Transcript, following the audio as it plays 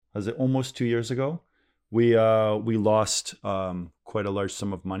was it almost 2 years ago, we lost quite a large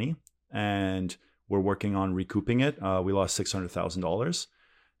sum of money, and we're working on recouping it. We lost $600,000.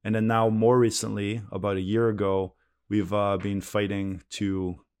 And then now more recently, about a year ago, we've been fighting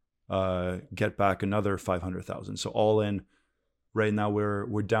to get back another 500,000. So all in, right now we're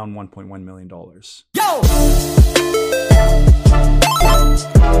down $1.1 million. Yo!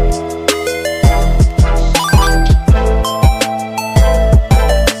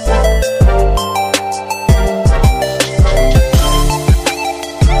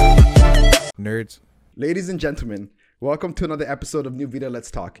 Nerds. Ladies and gentlemen, welcome to another episode of New Vida Let's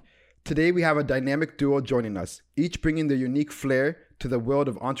Talk. Today we have a dynamic duo joining us, each bringing their unique flair to the world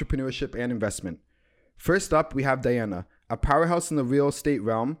of entrepreneurship and investment. First up, we have Diana, a powerhouse in the real estate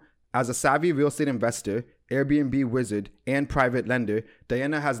realm. As a savvy real estate investor, Airbnb wizard, and private lender,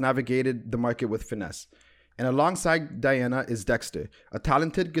 Diana has navigated the market with finesse. And alongside Diana is Dexter, a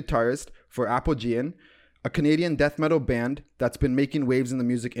talented guitarist for Apogee, a Canadian death metal band that's been making waves in the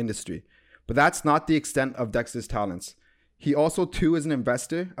music industry. But that's not the extent of Dexter's talents. He also too is an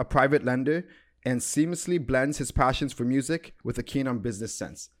investor, a private lender, and seamlessly blends his passions for music with a keen on business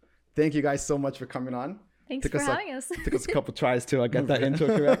sense. Thank you guys so much for coming on. Thanks for having us. Took us a couple tries to get that intro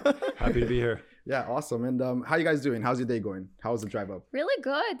correct. Happy to be here. Yeah, awesome. And how you guys doing? How's your day going? How was the drive up? Really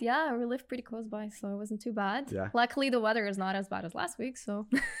good. Yeah, we live pretty close by, so it wasn't too bad. Yeah. Luckily, the weather is not as bad as last week, so.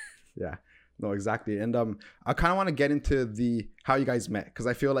 Yeah. No, exactly. And I kind of want to get into how you guys met, because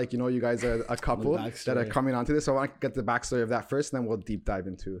I feel like, you guys are a couple that are coming onto this. So I want to get the backstory of that first, and then we'll deep dive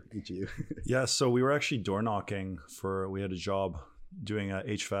into each of you. Yeah, so we were actually door knocking we had a job doing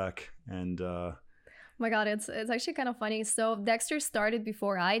HVAC, and Oh my God, it's actually kind of funny. So Dexter started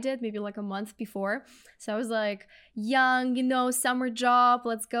before I did, maybe like a month before. So I was like, young, summer job,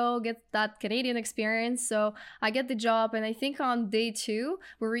 let's go get that Canadian experience. So I get the job, and I think on day 2,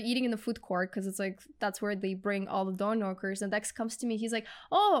 we were eating in the food court, because it's like, that's where they bring all the door knockers. And Dex comes to me, he's like,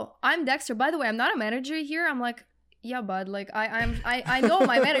 oh, I'm Dexter. By the way, I'm not a manager here. I'm like, yeah, bud, like I know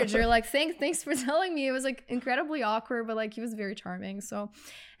my manager, like thanks for telling me. It was like incredibly awkward, but like he was very charming. So,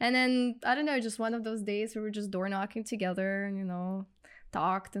 and then I don't know, just one of those days we were just door knocking together and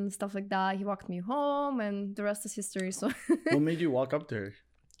talked and stuff like that. He walked me home, and the rest is history. So What made you walk up to her?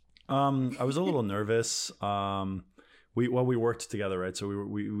 I was a little nervous. We worked together, right? So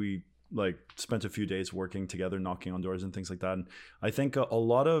we like spent a few days working together, knocking on doors and things like that. And I think a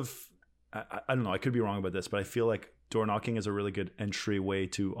lot of, I don't know, I could be wrong about this, but I feel like door knocking is a really good entryway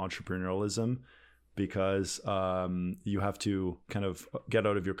to entrepreneurialism, because you have to kind of get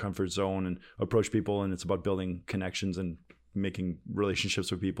out of your comfort zone and approach people, and it's about building connections and making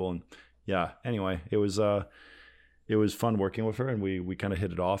relationships with people. And yeah, anyway, it was fun working with her, and we kind of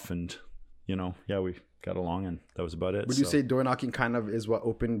hit it off, and we got along, and that was about it. Would you say door knocking kind of is what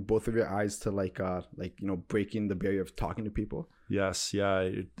opened both of your eyes to breaking the barrier of talking to people? Yes, yeah,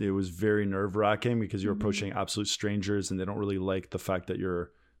 it was very nerve wracking, because you're approaching absolute strangers, and they don't really like the fact that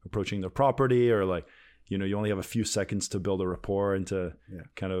you're approaching their property, or like, you only have a few seconds to build a rapport and to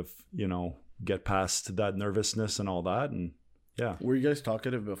kind of, get past that nervousness and all that. And yeah. Were you guys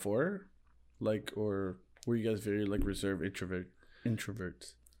talkative before? Or were you guys very reserved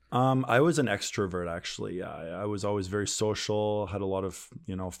introverts? I was an extrovert, actually. Yeah, I was always very social, had a lot of,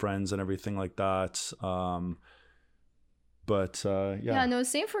 friends and everything like that. Yeah, no,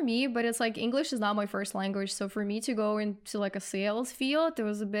 same for me, but it's like English is not my first language. So for me to go into like a sales field, it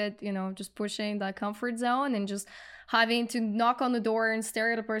was a bit, just pushing that comfort zone and just having to knock on the door and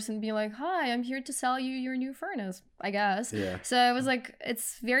stare at a person and be like, hi, I'm here to sell you your new furnace, I guess. Yeah. So it was like,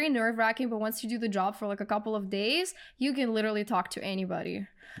 it's very nerve wracking, but once you do the job for like a couple of days, you can literally talk to anybody.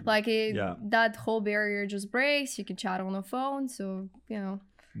 Like that whole barrier just breaks. You can chat on the phone. So,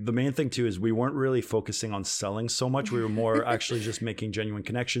 The main thing too is we weren't really focusing on selling so much. We were more actually just making genuine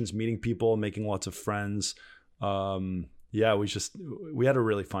connections, meeting people, making lots of friends. We had a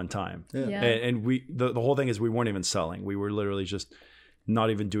really fun time. Yeah. And the whole thing is we weren't even selling. We were literally just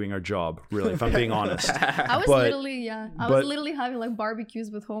not even doing our job, really, if I'm being honest. I was literally having like barbecues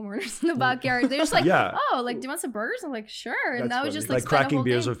with homeowners in the backyard. They're just like, oh, like, do you want some burgers? I'm like, sure. And that was just like cracking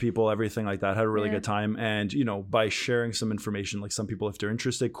beers with people, everything like that. Had a really good time. And, by sharing some information, like some people, if they're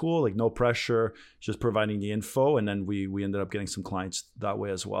interested, cool, like no pressure, just providing the info. And then we ended up getting some clients that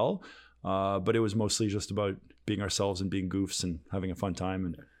way as well. But it was mostly just about being ourselves and being goofs and having a fun time.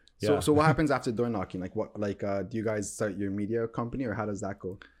 And So what happens after door knocking? Do you guys start your media company, or how does that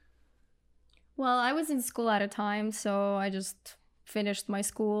go? Well, I was in school at a time, so I just finished my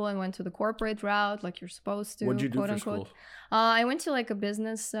school and went to the corporate route like you're supposed to. What did you do quote for unquote. school? I went to like a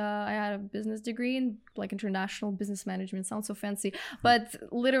business. I had a business degree in like international business management. Sounds so fancy, but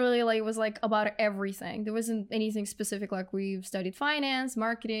literally like it was like about everything. There wasn't anything specific. Like we've studied finance,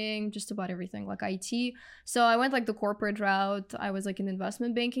 marketing, just about everything, like IT. So I went like the corporate route. I was like in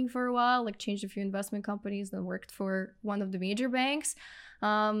investment banking for a while, like changed a few investment companies, then worked for one of the major banks.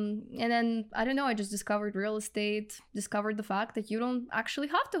 And then I don't know, I just discovered real estate, discovered the fact that you don't actually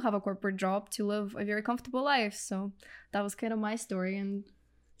have to have a corporate job to live a very comfortable life. So that was kind of my story. And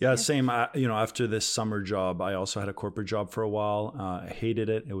yeah, same. You know, after this summer job, I also had a corporate job for a while. I hated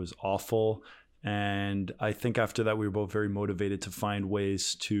it. It was awful. And I think after that, we were both very motivated to find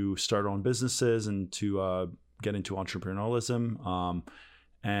ways to start our own businesses and to get into entrepreneurialism.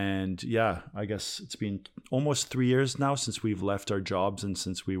 And yeah, I guess it's been almost 3 years now since we've left our jobs and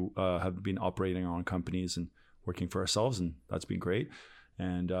since we have been operating our own companies and working for ourselves. And that's been great.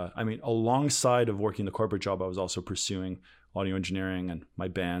 And I mean, alongside of working the corporate job, I was also pursuing audio engineering and my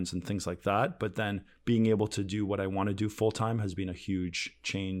bands and things like that. But then being able to do what I want to do full time has been a huge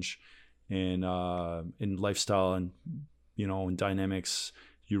change in lifestyle and, you know, in dynamics.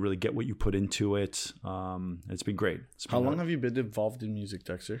 You really get what you put into it. It's been great. How long have you been involved in music,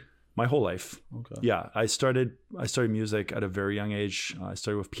 Dexter? My whole life. Okay. Yeah, I started music at a very young age. I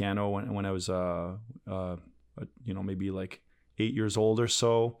started with piano when I was you know, maybe like 8 years old or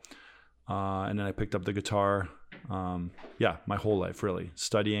so, and then I picked up the guitar. Yeah, my whole life really,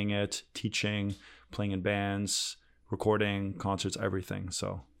 studying it, teaching, playing in bands, recording, concerts, everything.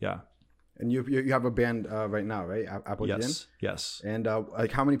 So yeah. And you have a band right now, right? Apple Gin? Yes. And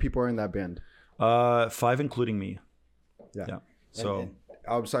like how many people are in that band? 5, including me. Yeah. So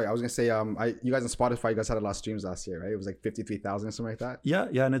I'm sorry, I was gonna say, you guys on Spotify, you guys had a lot of streams last year, right? It was like 53,000 or something like that.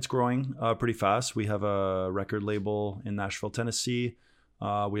 Yeah, and it's growing pretty fast. We have a record label in Nashville, Tennessee.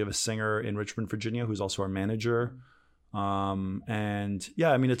 We have a singer in Richmond, Virginia, who's also our manager. And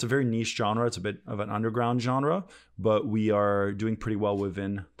yeah, I mean, it's a very niche genre. It's a bit of an underground genre, but we are doing pretty well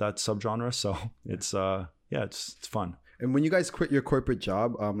within that subgenre. So it's it's fun. And when you guys quit your corporate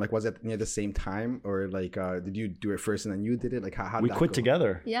job, like was it near the same time, or like did you do it first and then you did it? Like how did we that quit go?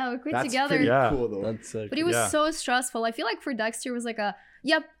 together? yeah, we quit That's together. pretty Yeah. cool though. That's sick. But it was Yeah. so stressful. I feel like for Dexter, it was like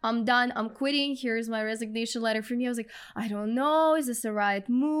yep, I'm done. I'm quitting. Here's my resignation letter. For me, I was like, I don't know. Is this the right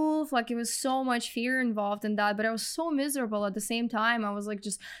move? Like, it was so much fear involved in that. But I was so miserable at the same time. I was like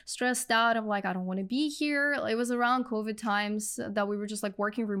just stressed out of like, I don't want to be here. It was around COVID times that we were just like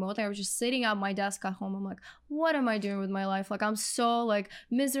working remotely. I was just sitting at my desk at home. I'm like, what am I doing with my life? Like, I'm so like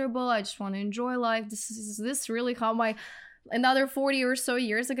miserable. I just want to enjoy life. Is this really how my another 40 or so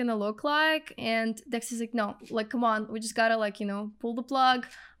years are gonna look like? And Dexter's like, no, like, come on, we just gotta like, you know, pull the plug,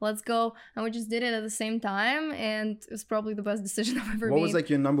 let's go. And we just did it at the same time, and it was probably the best decision I've ever made. What was like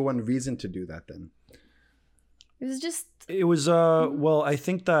your number one reason to do that then? It was well, I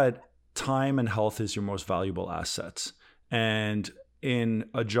think that time and health is your most valuable assets. And in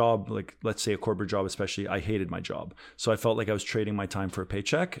a job, like let's say a corporate job especially, I hated my job. So I felt like I was trading my time for a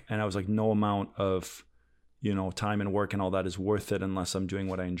paycheck, and I was like, no amount of, you know, time and work and all that is worth it unless I'm doing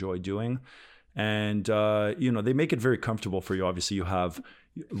what I enjoy doing. And, you know, they make it very comfortable for you. Obviously, you have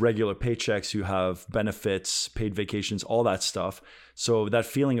regular paychecks, you have benefits, paid vacations, all that stuff. So that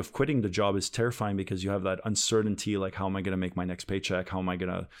feeling of quitting the job is terrifying because you have that uncertainty, like, how am I going to make my next paycheck? How am I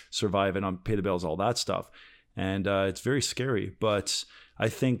going to survive and pay the bills, all that stuff. And it's very scary. But I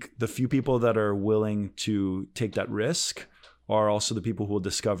think the few people that are willing to take that risk are also the people who will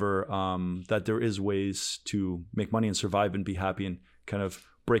discover that there is ways to make money and survive and be happy and kind of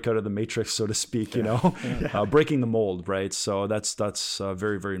break out of the matrix, so to speak, you know, breaking the mold, right? So that's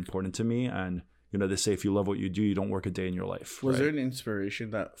very, very important to me. And, you know, they say if you love what you do, you don't work a day in your life. Was right? there an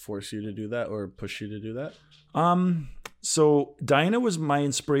inspiration that forced you to do that or pushed you to do that? So Diana was my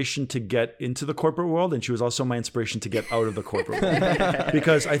inspiration to get into the corporate world, and she was also my inspiration to get out of the corporate world.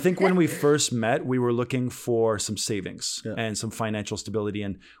 Because I think when we first met, we were looking for some savings and some financial stability,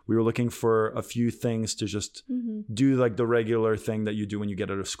 and we were looking for a few things to just do, like the regular thing that you do when you get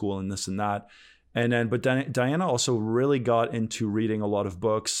out of school and this and that. And then, but Diana also really got into reading a lot of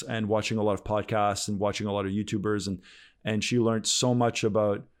books and watching a lot of podcasts and watching a lot of YouTubers, and she learned so much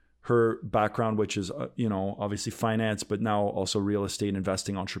about her background, which is, you know, obviously finance, but now also real estate,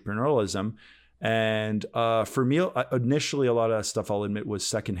 investing, entrepreneurialism. And for me, initially, a lot of that stuff, I'll admit, was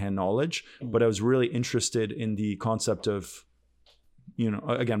secondhand knowledge, but I was really interested in the concept of, you know,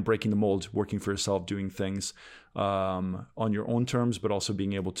 again, breaking the mold, working for yourself, doing things on your own terms, but also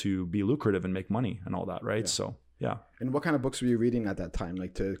being able to be lucrative and make money and all that, right? Yeah. So, yeah. And what kind of books were you reading at that time,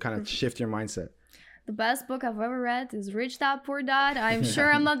 like to kind of shift your mindset? The best book I've ever read is Rich Dad Poor Dad. I'm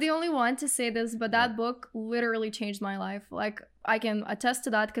sure I'm not the only one to say this, but that book literally changed my life. Like, I can attest to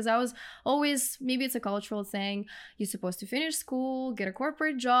that because I was always, maybe it's a cultural thing. You're supposed to finish school, get a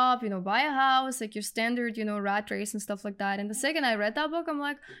corporate job, buy a house, like your standard, rat race and stuff like that. And the second I read that book, I'm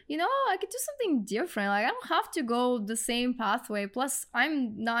like, I could do something different. Like I don't have to go the same pathway. Plus,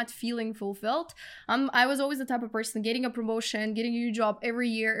 I'm not feeling fulfilled. I was always the type of person getting a promotion, getting a new job every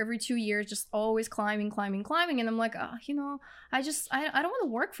year, every 2 years, just always climbing. And I'm like, I don't want to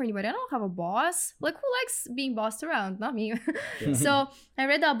work for anybody. I don't have a boss. Like who likes being bossed around? Not me. Yeah. So I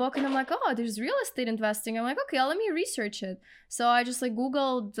read that book and I'm like, oh, there's real estate investing. I'm like, okay, let me research it. So I just like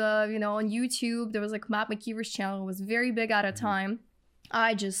Googled, on YouTube, there was like Matt McKeever's channel. It was very big at a time.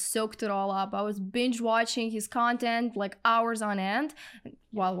 I just soaked it all up. I was binge watching his content like hours on end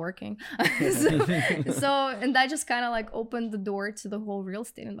while working. so and that just kind of like opened the door to the whole real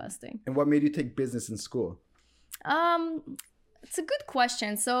estate investing. And what made you take business in school? It's a good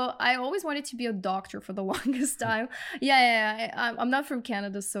question. So I always wanted to be a doctor for the longest time. I'm not from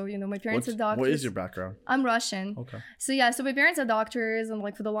Canada, so my parents are doctors. What is your background? I'm Russian. Okay. So so my parents are doctors, and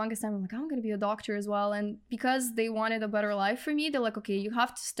like for the longest time, I'm like, I'm gonna be a doctor as well. And because they wanted a better life for me, they're like, okay, you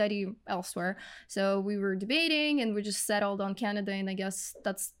have to study elsewhere. So we were debating, and we just settled on Canada, and I guess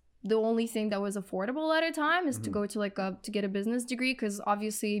that's the only thing that was affordable at a time is to go to to get a business degree, because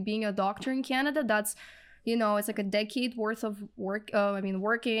obviously being a doctor in Canada, that's it's like a decade worth of work.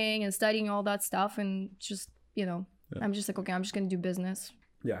 Working and studying all that stuff, and just I'm just like, okay, I'm just gonna do business.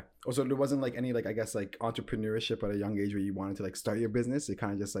 Yeah. Also, there wasn't like any entrepreneurship at a young age where you wanted to like start your business. It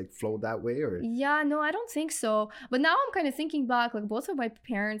kind of just like flowed that way, or? Yeah, no, I don't think so. But now I'm kind of thinking back, like both of my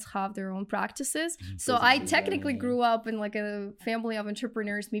parents have their own practices. So I technically grew up in like a family of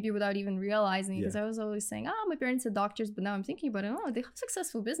entrepreneurs, maybe without even realizing, because I was always saying, my parents are doctors, but now I'm thinking about it. Oh, they have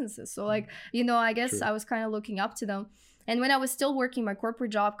successful businesses. So like, I guess I was kind of looking up to them. And when I was still working my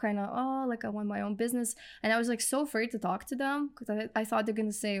corporate job, I want my own business. And I was like so afraid to talk to them because I thought they're going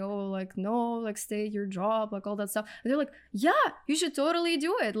to say, oh, like, no, like stay at your job, like all that stuff. And they're like, yeah, you should totally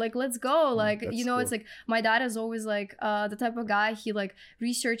do it. Like, let's go. Like, cool. It's like my dad is always like the type of guy, he like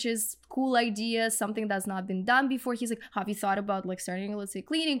researches cool ideas, something that's not been done before. He's like, have you thought about like starting, let's say,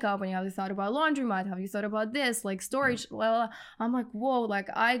 cleaning company? Have you thought about laundromat? Have you thought about this, like storage? I'm like, whoa, like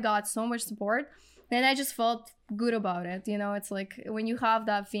I got so much support. And I just felt good about it. It's like when you have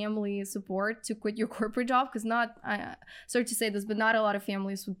that family support to quit your corporate job, because sorry to say this, but not a lot of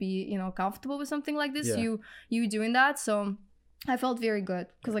families would be, comfortable with something like this. Yeah. You doing that. So I felt very good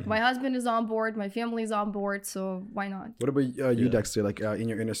because like my husband is on board, my family is on board. So why not? What about you, Dexter? Like in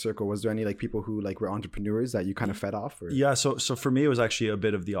your inner circle, was there any like people who like were entrepreneurs that you kind of fed off? Or? Yeah. So for me, it was actually a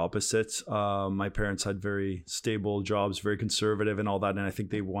bit of the opposite. My parents had very stable jobs, very conservative and all that. And I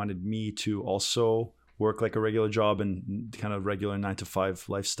think they wanted me to also work like a regular job and kind of regular 9-to-5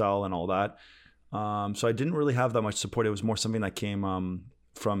 lifestyle and all that. So I didn't really have that much support. It was more something that came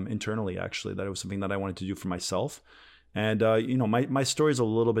from internally, actually, that it was something that I wanted to do for myself. And, my story is a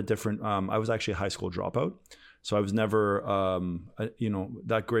little bit different. I was actually a high school dropout. So I was never,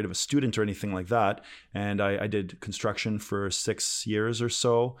 that great of a student or anything like that. And I did construction for 6 years or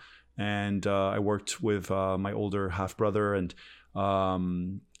so. And I worked with my older half brother, and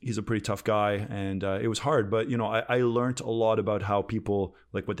he's a pretty tough guy, and it was hard. But, I learned a lot about how people,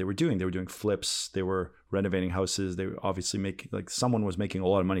 like what they were doing. They were doing flips. They were renovating houses. They were obviously someone was making a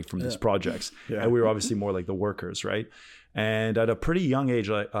lot of money from these projects. Yeah. And we were obviously more like the workers, right? And at a pretty young age,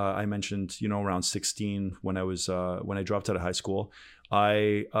 I mentioned, around 16, when I dropped out of high school,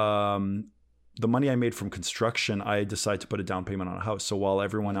 the money I made from construction, I decided to put a down payment on a house. So while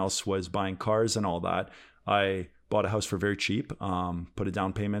everyone else was buying cars and all that, I bought a house for very cheap, put a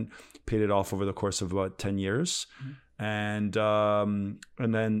down payment, paid it off over the course of about 10 years. Mm-hmm.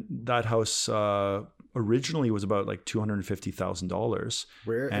 And then that house originally was about like $250,000.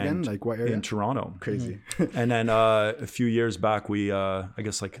 Where again? Like what area? In Toronto. Crazy. Mm-hmm. And then a few years back, we, I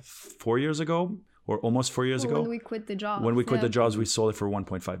guess like 4 years ago, or almost 4 years ago. When we quit the job. When we quit the jobs, we sold it for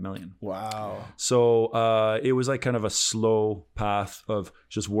 $1.5 million. Wow. So it was like kind of a slow path of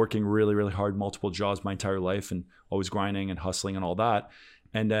just working really, really hard, multiple jobs my entire life, and always grinding and hustling and all that.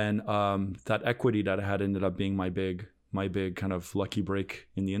 And then that equity that I had ended up being my big kind of lucky break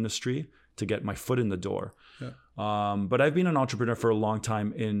in the industry to get my foot in the door. Yeah. But I've been an entrepreneur for a long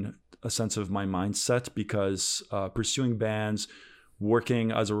time in a sense of my mindset, because pursuing bands,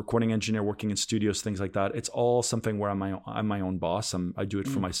 working as a recording engineer, working in studios, things like that, it's all something where I'm my own boss. I do it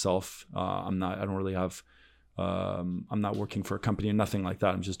for myself. I'm not working for a company and nothing like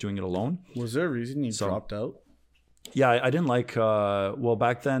that. I'm just doing it alone. Was there a reason you dropped out? Yeah, I didn't like,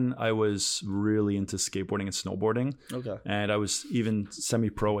 back then I was really into skateboarding and snowboarding. Okay. And I was even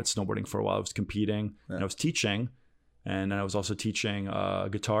semi-pro at snowboarding for a while. I was competing and I was teaching. and I was also teaching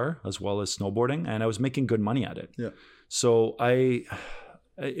guitar as well as snowboarding, and I was making good money at it. Yeah. So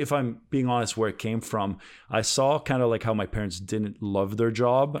if I'm being honest, where it came from, I saw kind of like how my parents didn't love their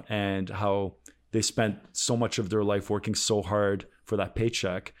job and how they spent so much of their life working so hard for that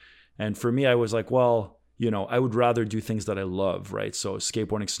paycheck. And for me, I was like, well, you know, I would rather do things that I love, right? So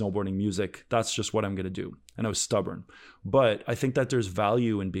skateboarding, snowboarding, music, that's just what I'm going to do. And I was stubborn. But I think that there's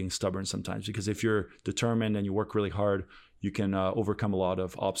value in being stubborn sometimes, because if you're determined and you work really hard, you can overcome a lot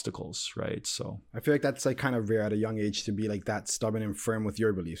of obstacles, right? So I feel like that's like kind of rare at a young age to be like that stubborn and firm with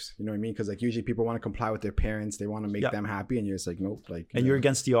your beliefs. You know what I mean? Because like usually people want to comply with their parents, they want to make them happy, and you're just like, nope. Like, and you're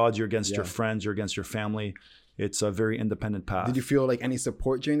against the odds, you're against your friends, you're against your family. It's a very independent path. Did you feel like any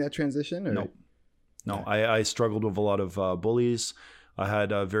support during that transition? Or? No. I struggled with a lot of bullies. I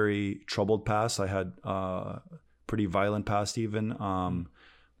had a very troubled past. I had pretty violent past even.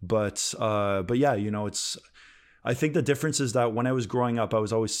 But yeah, you know, I think the difference is that when I was growing up, I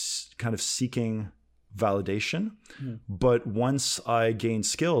was always kind of seeking validation. But once I gained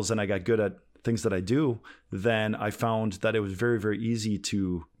skills and I got good at things that I do, then I found that it was very, very easy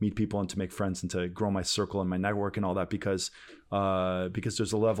to meet people and to make friends and to grow my circle and my network and all that, because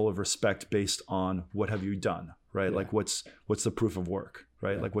there's a level of respect based on what have you done, right? Yeah. Like what's the proof of work,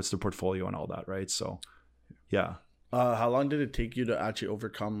 right? Yeah. Like what's the portfolio and all that, right? So, yeah. How long did it take you to actually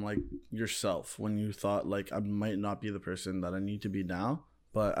overcome like yourself when you thought like I might not be the person that I need to be now,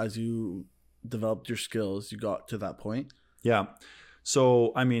 but as you developed your skills, you got to that point? Yeah.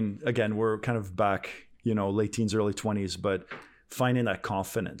 So, I mean, again, we're kind of back, you know, late teens, early 20s, but finding that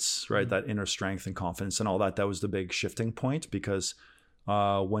confidence, right? That inner strength and confidence and all that, that was the big shifting point, because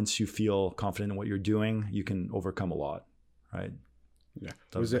once you feel confident in what you're doing, you can overcome a lot, right? Yeah.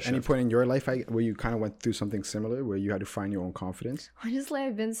 Was there any point in your life where you kind of went through something similar, where you had to find your own confidence? Honestly,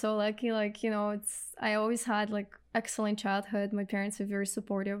 I've been so lucky. Like, you know, I always had like excellent childhood. My parents are very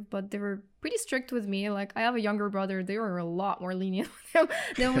supportive, but they were pretty strict with me. Like, I have a younger brother. They were a lot more lenient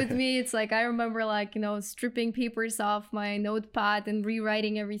than with me. It's like, I remember like, you know, stripping papers off my notepad and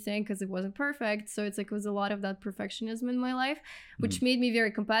rewriting everything because it wasn't perfect. So it's like, it was a lot of that perfectionism in my life, which made me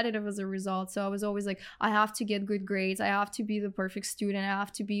very competitive as a result. So I was always like, I have to get good grades. I have to be the perfect student. I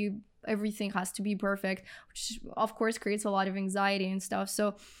have to be, everything has to be perfect, which of course creates a lot of anxiety and stuff.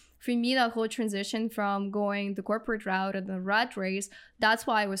 So for me, that whole transition from going the corporate route and the rat race, that's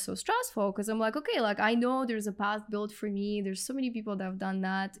why it was so stressful, because I'm like, okay, like I know there's a path built for me. There's so many people that have done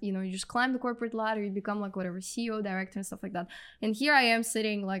that. You know, you just climb the corporate ladder, you become like whatever CEO, director and stuff like that. And here I am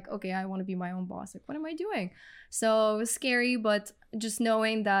sitting like, okay, I want to be my own boss. Like, what am I doing? So it was scary, but just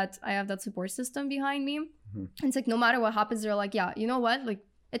knowing that I have that support system behind me, it's like no matter what happens, they're like, yeah, you know what? Like,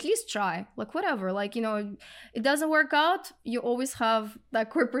 at least try, like whatever, like, you know, it doesn't work out, you always have that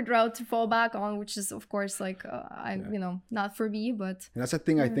corporate route to fall back on, which is of course like you know, not for me, but and that's the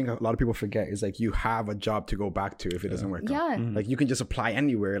thing I think a lot of people forget is like you have a job to go back to if it doesn't work out. Like you can just apply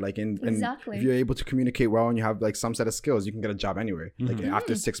anywhere, like exactly. If you're able to communicate well and you have like some set of skills, you can get a job anywhere. Like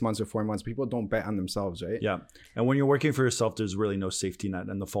after 6 months or 4 months, people don't bet on themselves, right? Yeah. And when you're working for yourself, there's really no safety net,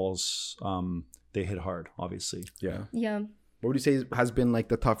 and the falls they hit hard, obviously. Yeah. What would you say has been like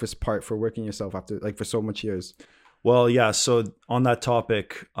the toughest part for working yourself after like for so much years? Well, yeah. So on that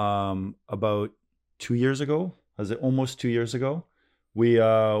topic, about 2 years ago, almost 2 years ago, we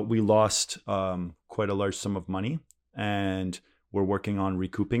lost quite a large sum of money, and we're working on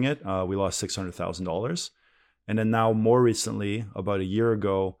recouping it. We lost $600,000, and then now more recently, about a year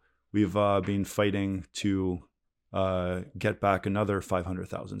ago, we've been fighting to get back another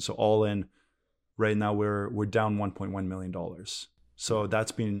 $500,000. So all in. Right now we're down $1.1 million. So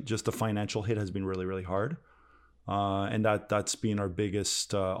that's been just the financial hit has been really, really hard. And that's been our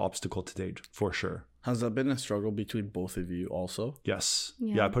biggest obstacle to date, for sure. Has that been a struggle between both of you also? Yes.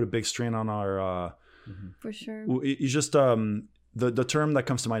 Yeah, I put a big strain on our... for sure. You just... the term that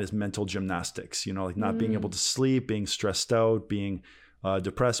comes to mind is mental gymnastics, you know, like not being able to sleep, being stressed out, being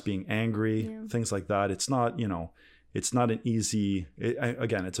depressed, being angry, things like that. It's not, you know... It's not an easy,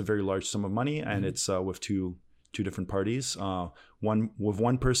 again, it's a very large sum of money, and it's with two different parties. With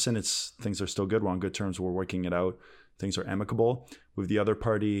one person, things are still good. We're on good terms. We're working it out. Things are amicable. With the other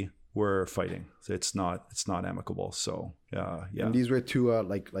party, we're fighting. It's not amicable. So yeah. And these were two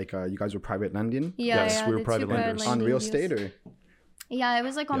you guys were private lending? Yes, we were private lenders. On real estate or? Yeah, it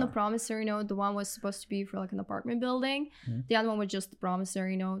was like on the promissory note. The one was supposed to be for like an apartment building. The other one was just the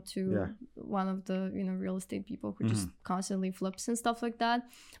promissory note to one of the, you know, real estate people who just constantly flips and stuff like that.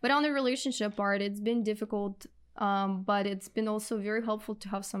 But on the relationship part, it's been difficult But it's been also very helpful to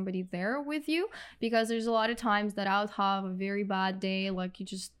have somebody there with you, because there's a lot of times that I would have a very bad day, like you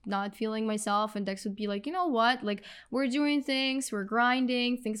just not feeling myself, and Dex would be like, you know what, like we're doing things, we're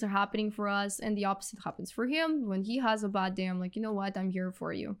grinding, things are happening for us, and the opposite happens for him. When he has a bad day, I'm like, you know what, I'm here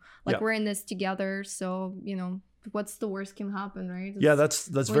for you. Like we're in this together, so you know what's the worst can happen, right? Yeah, that's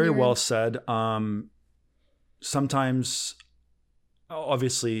very well said. Sometimes,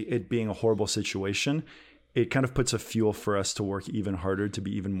 obviously, it being a horrible situation, it kind of puts a fuel for us to work even harder to be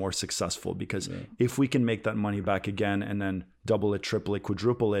even more successful, because if we can make that money back again and then double it, triple it,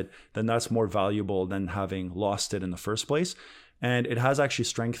 quadruple it, then that's more valuable than having lost it in the first place. And it has actually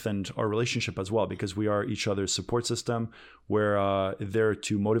strengthened our relationship as well, because we are each other's support system. We're there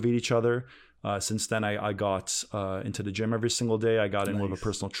to motivate each other. Since then, I got into the gym every single day. I got in with a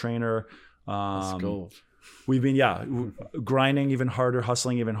personal trainer. Let's go. We've been, grinding even harder,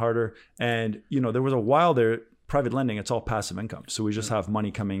 hustling even harder. And, there was a while there, private lending, it's all passive income. So we just have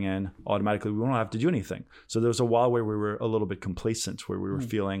money coming in automatically. We don't have to do anything. So there was a while where we were a little bit complacent, where we were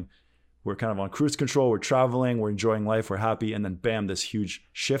feeling we're kind of on cruise control. We're traveling, we're enjoying life, we're happy. And then bam, this huge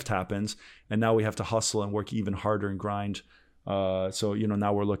shift happens. And now we have to hustle and work even harder and grind. So,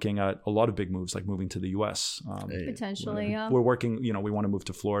 now we're looking at a lot of big moves, like moving to the US. Potentially, yeah. We're working, we want to move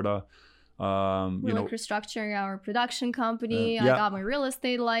to Florida. We're like restructuring our production company. I got my real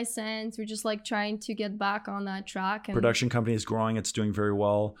estate license. We're just like trying to get back on that track. And production company is growing. It's doing very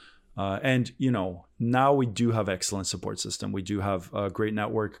well. And now we do have excellent support system. We do have a great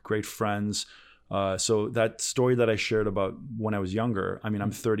network, great friends. So that story that I shared about when I was younger, I mean, I'm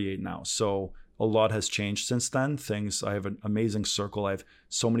 38 now. So a lot has changed since then. I have an amazing circle. I have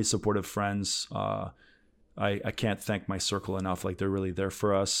so many supportive friends. I can't thank my circle enough. Like, they're really there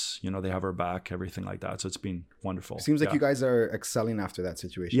for us. They have our back, everything like that. So it's been wonderful. Seems like you guys are excelling after that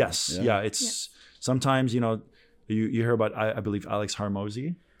situation. Yes. Yeah. It's sometimes, you hear about, I believe, Alex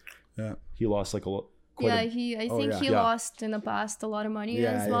Hormozi. Yeah. He lost like I think he lost in the past a lot of money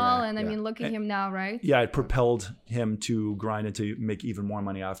as well. And I mean, look at him now, right? Yeah. It propelled him to grind and to make even more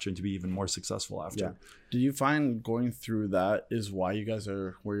money after, and to be even more successful after. Yeah. Do you find going through that is why you guys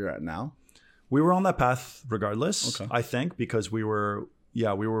are where you're at now? We were on that path regardless, I think, because we were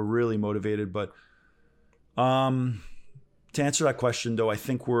really motivated. But to answer that question, though, I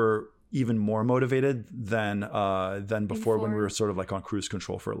think we're even more motivated than before, when we were sort of like on cruise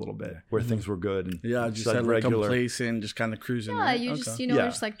control for a little bit, where things were good. And just had regular, complacent, just kind of cruising. Yeah, you just, we're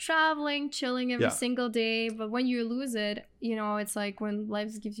just like traveling, chilling every single day. But when you lose it, it's like when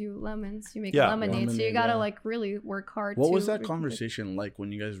life gives you lemons, you make lemonade. So you gotta like really work hard. What was that conversation like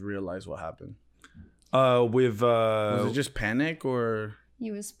when you guys realized what happened? Was it just panic or?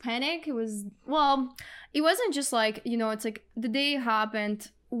 It was panic. It wasn't just like, it's like the day it happened,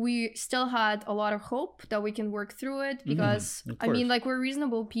 we still had a lot of hope that we can work through it, because I mean, like, we're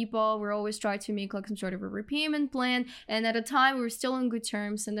reasonable people. We're always trying to make like some sort of a repayment plan. And at the time we were still on good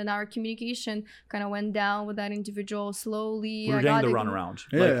terms. And then our communication kind of went down with that individual slowly. We were getting the runaround.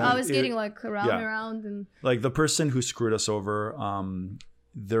 I was getting like around and like the person who screwed us over,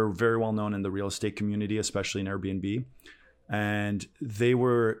 they're very well known in the real estate community, especially in Airbnb. And they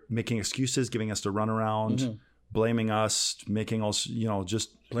were making excuses, giving us the runaround, blaming us, making us,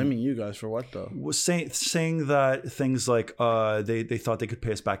 just blaming you guys for what though? Was saying that things like they thought they could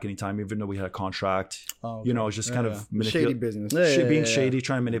pay us back anytime, even though we had a contract. Just kind of shady business, being shady,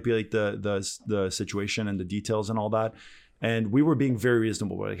 trying to manipulate the situation and the details and all that. And we were being very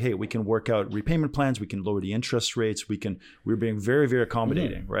reasonable. We're like, hey, we can work out repayment plans. We can lower the interest rates. We're being very, very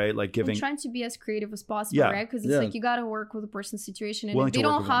accommodating, right? Like we're trying to be as creative as possible, right? Because it's like you got to work with a person's situation. And if they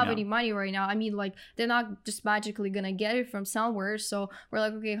don't have any money right now, I mean, like, they're not just magically going to get it from somewhere. So we're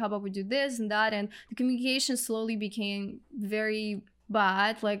like, okay, how about we do this and that? And the communication slowly became very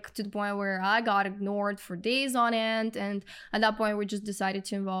bad, like to the point where I got ignored for days on end. And at that point, we just decided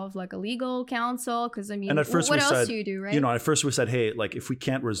to involve like a legal counsel, because I mean, and at first what else do you do, right? At first we said, hey, like, if we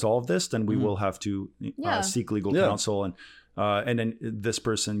can't resolve this, then we will have to seek legal counsel. And then this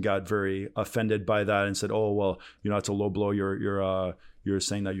person got very offended by that and said, oh, well, it's a low blow. You're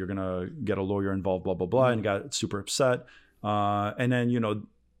saying that you're gonna get a lawyer involved, blah blah blah, and got super upset. And then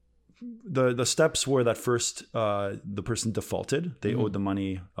the steps were that first the person defaulted. They owed the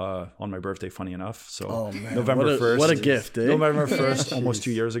money on my birthday, funny enough. So November 1st. What a gift, eh? November 1st, almost 2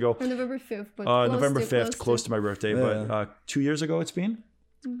 years ago. Or November 5th, but November 5th, close to my birthday, but 2 years ago it's been.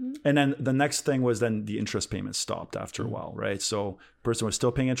 And then the next thing was then the interest payments stopped after a while, right? So the person was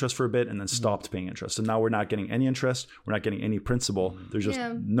still paying interest for a bit and then stopped paying interest. So now we're not getting any interest. We're not getting any principal. There's just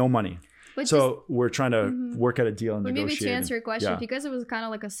no money. But So we're trying to work out a deal and but maybe negotiate. to answer your question, yeah. because it was kind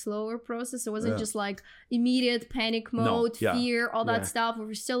of like a slower process, it wasn't Yeah. just like immediate panic No, mode, yeah. fear, all that Yeah. stuff. We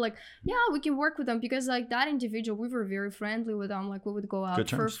were still like, yeah, we can work with them, because like that individual, we were very friendly with them. Like we would go out Good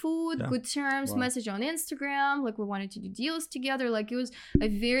for terms. food, Yeah. good terms, Wow. message on Instagram. Like we wanted to do deals together. Like it was a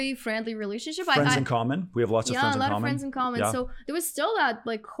very friendly relationship. Friends I, in common. We have lots of yeah, friends a in lot common. of friends in common. Yeah. So there was still that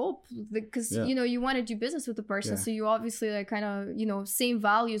like hope, because Yeah. you know, you want to do business with the person, Yeah. so you obviously like kind of, you know, same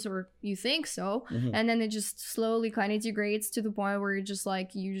values, or you think so, Mhm. and then it just slowly kind of degrades to the point where you're just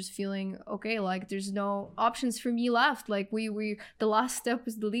feeling okay, like there's no options for me left. Like we the last step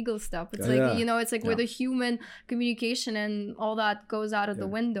is the legal step. It's like, Yeah. you know, it's like Yeah. with the human communication and all that goes out of the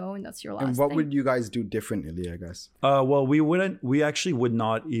Yeah. window, and that's your last And what thing. would you guys do differently, I guess? Well, we actually would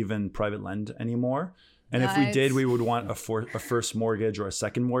not even private lend anymore. And if we Yeah, did, it's- we would want a first mortgage or a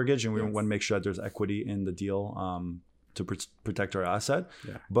second mortgage, and we Yes. want to make sure that there's equity in the deal to protect our asset.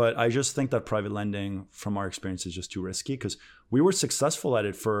 Yeah. But I just think that private lending, from our experience, is just too risky, because we were successful at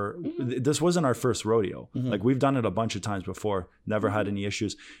it for. This wasn't our first rodeo. Like we've done it a bunch of times before, never had any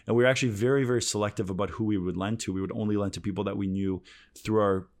issues, and we were actually very, very selective about who we would lend to. We would only lend to people that we knew through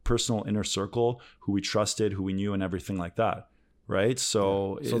our personal inner circle, who we trusted, who we knew, and everything like that. Right.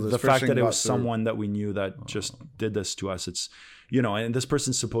 So, So this the fact person that it got was through- someone that we knew that just did this to us, it's, you know, and this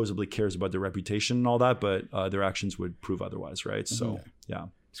person supposedly cares about their reputation and all that, but their actions would prove otherwise. Right. So, yeah.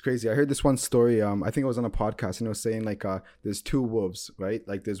 It's crazy. I heard this one story. I think it was on a podcast, and it was saying like, there's two wolves, right?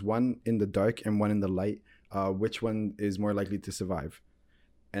 Like there's one in the dark and one in the light. Which one is more likely to survive?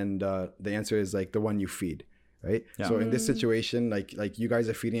 And the answer is like the one you feed, right? Yeah. So in this situation, like you guys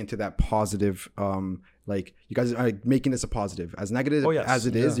are feeding into that positive. Like you guys are making this a positive. As negative Oh, yes. as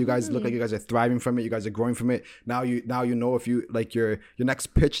it is, Yeah. you guys look like you guys are thriving from it. You guys are growing from it. Now you know if you like your next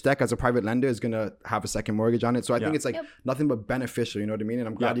pitch deck as a private lender is gonna have a second mortgage on it. So I think Yeah. it's like Yep. nothing but beneficial. You know what I mean? And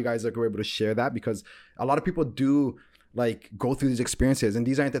I'm glad Yeah. you guys are able to share that, because a lot of people do like go through these experiences, and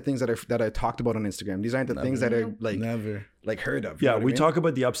these aren't the things that are talked about on Instagram. These aren't the things that are Never. like heard of. You Yeah, know what I we mean? talk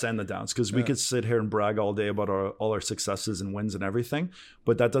about the ups and the downs, because we could sit here and brag all day about all our successes and wins and everything,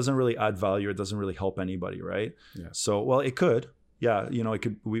 but that doesn't really add value. It doesn't really help anybody, right? Yeah. So, well, it could. Yeah, you know, it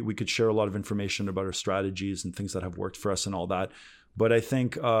could. We could share a lot of information about our strategies and things that have worked for us and all that. But I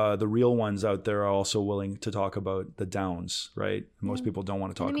think the real ones out there are also willing to talk about the downs, right? Most people don't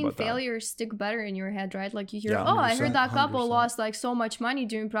want to talk I mean, about that. failures stick better in your head, right? Like you hear, Yeah, oh, I heard 100%, that couple 100%. lost like so much money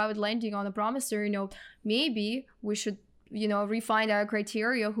doing private lending on a promissory note. Maybe we should, you know, refine our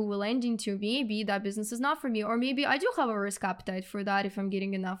criteria who we're lending to. Maybe that business is not for me, or maybe I do have a risk appetite for that if I'm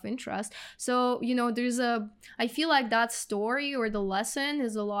getting enough interest. So, you know, I feel like that story or the lesson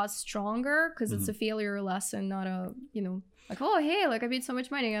is a lot stronger, because it's a failure lesson, not a, you know, like, oh, hey, like I made so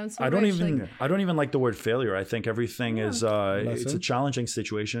much money, I'm so I don't rich. even like, I don't even like the word failure. I think everything is it's a Lesson? challenging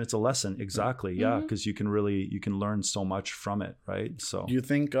situation. It's a lesson. Exactly. Yeah, because you can learn so much from it, right? So Do you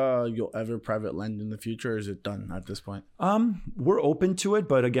think you'll ever private lend in the future, or is it done at this point? we're open to it,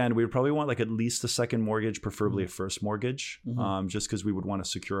 but again, we would probably want like at least a second mortgage, preferably a first mortgage, just because we would want to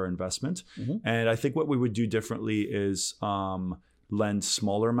secure our investment. And I think what we would do differently is lend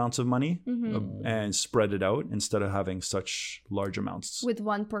smaller amounts of money and spread it out instead of having such large amounts with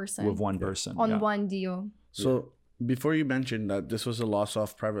one person with one person. on yeah. one deal. So before you mentioned that this was a loss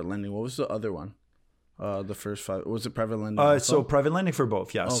off private lending, what was the other one? The first five, was it private lending? So also? private lending for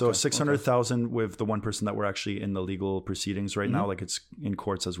both, yeah. So Okay, 600,000 with the one person that we're actually in the legal proceedings right now, like it's in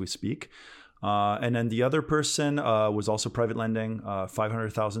courts as we speak. And then the other person was also private lending,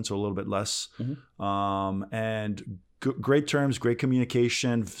 500,000, so a little bit less. And great terms, great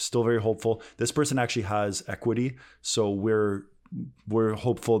communication, still very hopeful. This person actually has equity, so we're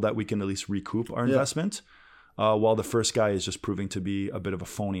hopeful that we can at least recoup our investment. While the first guy is just proving to be a bit of a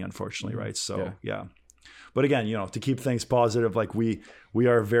phony, unfortunately, right? So yeah. But again, you know, to keep things positive, like we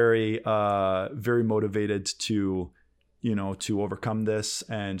are very very motivated to, you know, to overcome this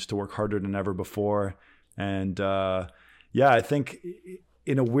and to work harder than ever before. And I think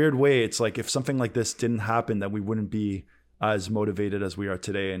in a weird way, it's like if something like this didn't happen, then we wouldn't be as motivated as we are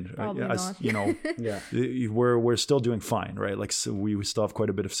today. And Probably as not. you know, Yeah. we're still doing fine, right? Like, so we still have quite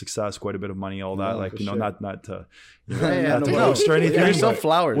a bit of success, quite a bit of money, all that. No, like, for you know, sure. not to, you know, Yeah, not to no, boast or anything. Give yourself but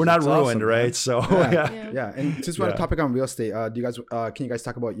flowers. We're not It's ruined, awesome, right? man. So Yeah. Yeah, and since we're on Yeah. the topic on real estate, do you guys can you guys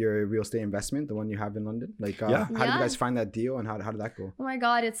talk about your real estate investment, the one you have in London? Like, Yeah. how did Yeah. you guys find that deal, and how did that go? Oh my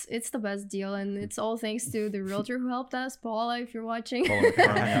god, it's the best deal, and it's all thanks to the realtor who helped us, Paula. If you're watching, Paula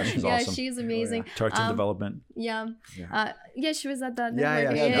McFarlane, yeah, she's awesome. she's amazing. Tartan Development. Yeah, she was at that. Yeah,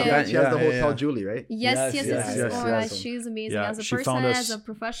 network. yeah. She has the Yeah, Hotel yeah. Julie, right? Yes. Yes, Oh my yes. gosh, she's amazing Yeah, as a she person, found us- as a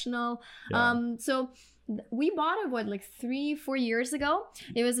professional. Yeah. So We bought it like 3-4 years ago.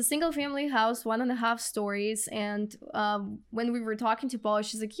 It was a single family house, 1.5 stories. And when we were talking to Paula,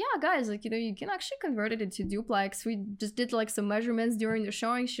 she's like, yeah, guys, like, you can actually convert it into duplex. We just did like some measurements during the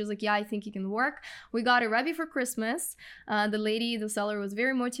showing. She was like, yeah, I think it can work. We got it right before Christmas. The seller was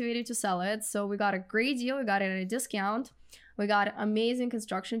very motivated to sell it. So we got a great deal. We got it at a discount. We got amazing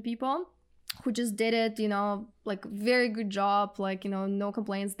construction people who just did it, like very good job, like, no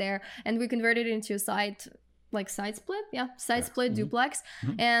complaints there. And we converted it into a side split duplex.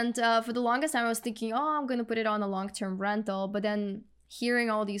 And for the longest time I was thinking, I'm going to put it on a long-term rental. But then hearing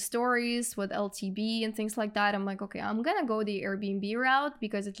all these stories with LTB and things like that, I'm like, okay, I'm gonna go the Airbnb route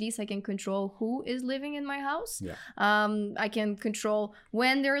because at least I can control who is living in my house. I can control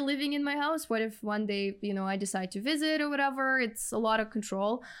when they're living in my house. What if one day, I decide to visit or whatever? It's a lot of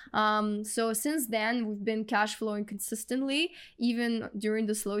control. So since then, we've been cash flowing consistently, even during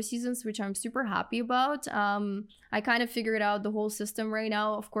the slow seasons, which I'm super happy about. I kind of figured out the whole system right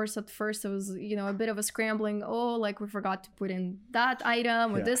now. Of course, at first it was, a bit of a scrambling. We forgot to put in that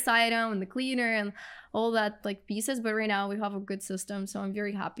item or this item and the cleaner and all that like pieces. But right now we have a good system, so I'm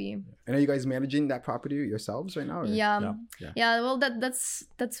very happy. And are you guys managing that property yourselves right now? Or? Yeah. Well, that's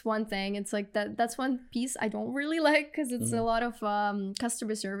one thing. It's like that's one piece I don't really like because it's a lot of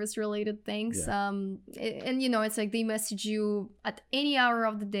customer service related things. And it's like they message you at any hour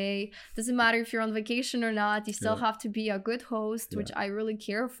of the day. Doesn't matter if you're on vacation or not. You still have to be a good host, which I really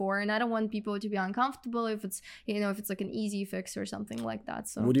care for, and I don't want people to be uncomfortable if it's like an easy fix or something like that.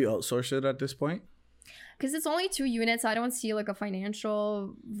 So would you outsource it at this point? Because it's only 2 units, I don't see like a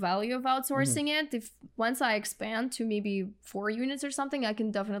financial value of outsourcing it. If once I expand to maybe 4 units or something, I can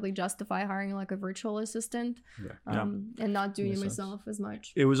definitely justify hiring like a virtual assistant and not doing it myself as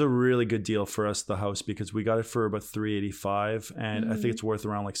much. It was a really good deal for us, the house, because we got it for about $385, and I think it's worth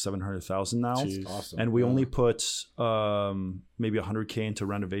around like $700,000 now. Jeez. Awesome. And we only put maybe $100K into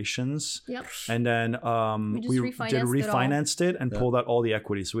renovations. Yep. And then we refinanced it and pulled out all the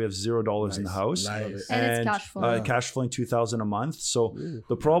equity, so we have $0 in the house. Nice. And it's cash flow. Cash flowing $2,000 a month. So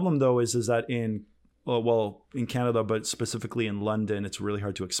the problem though is that in Canada, but specifically in London, it's really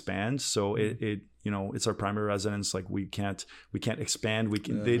hard to expand. So it's our primary residence. Like we can't expand.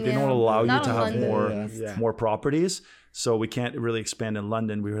 They don't allow you to have more properties. So we can't really expand in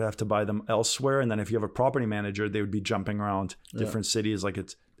London. We would have to buy them elsewhere. And then if you have a property manager, they would be jumping around different cities. Like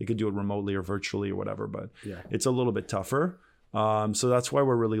they could do it remotely or virtually or whatever, but it's a little bit tougher. So that's why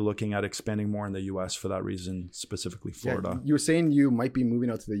we're really looking at expanding more in the US for that reason, specifically Florida. You were saying you might be moving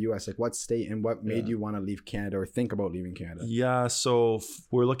out to the US. Like what state and what made you want to leave Canada or think about leaving Canada? Yeah, so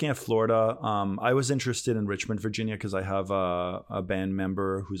we're looking at Florida. I was interested in Richmond, Virginia, because I have a band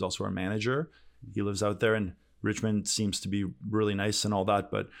member who's also our manager. He lives out there, and Richmond seems to be really nice and all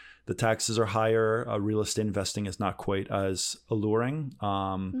that, but the taxes are higher. Real estate investing is not quite as alluring.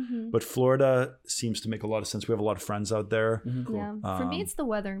 But Florida seems to make a lot of sense. We have a lot of friends out there. Cool. Yeah. For me, it's the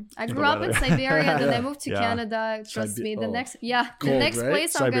weather. I grew up in Siberia, then I moved to Canada. Trust me, the next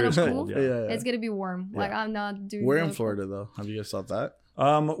place I'm going to move, it's going to be warm. Yeah. Like I'm not doing. Where in Florida though? Have you guys thought that?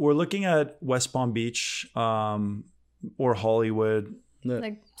 We're looking at West Palm Beach or Hollywood.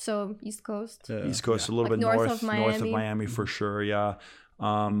 Like so East Coast. East Coast, a little bit north of Miami for sure. Yeah.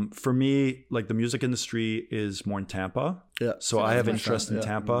 For me, like the music industry is more in Tampa. Yeah. So I have interest in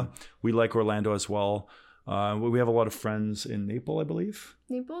Tampa. We like Orlando as well. We have a lot of friends in Naples, I believe.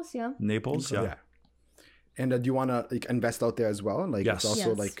 Naples, yeah. And do you want to like invest out there as well? Like yes. It's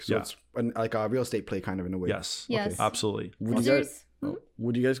also like so it's like a real estate play kind of in a way. Yes. Yes. Okay. Absolutely.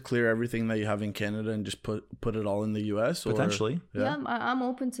 Would you guys clear everything that you have in Canada and just put it all in the US? Or? Potentially. Yeah, I'm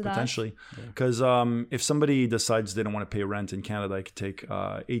open to that. Potentially. Because if somebody decides they don't want to pay rent in Canada, it could take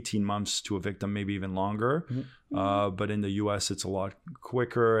 18 months to evict them, maybe even longer. But in the US, it's a lot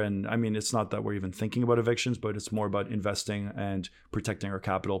quicker. And I mean, it's not that we're even thinking about evictions, but it's more about investing and protecting our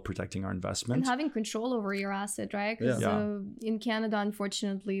capital, protecting our investment. And having control over your asset, right? Because in Canada,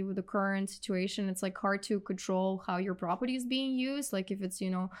 unfortunately, with the current situation, it's like hard to control how your property is being used. Like if it's,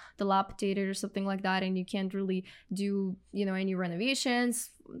 dilapidated or something like that, and you can't really do, any renovations,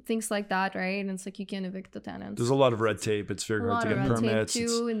 things like that, right? And it's like you can't evict the tenants. There's a lot of red tape. It's very hard to get permits.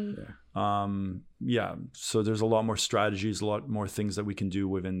 So there's a lot more strategies, a lot more things that we can do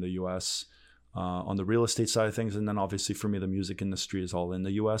within the US on the real estate side of things. And then obviously for me, the music industry is all in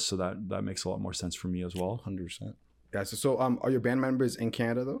the US. So that makes a lot more sense for me as well. 100%. Yeah. So are your band members in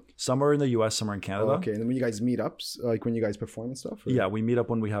Canada though? Some are in the US, some are in Canada. Okay. And then when you guys meet up, like when you guys perform and stuff? Or? Yeah, we meet up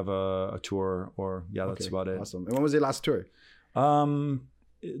when we have a tour that's about it. Awesome. And when was your last tour?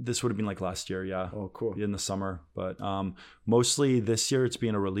 this would have been like last year, yeah. Oh, cool. In the summer, but mostly this year it's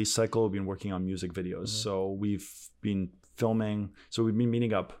been a release cycle. We've been working on music videos, so we've been filming. So we've been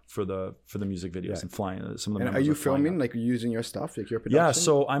meeting up for the music videos and flying. Some of the And are members you flying filming, up. like using your stuff, like your production? Yeah,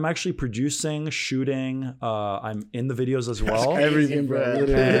 so I'm actually producing, shooting. I'm in the videos as well. Everything, bro.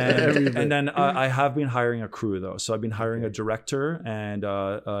 And then I have been hiring a crew though. So I've been hiring a director and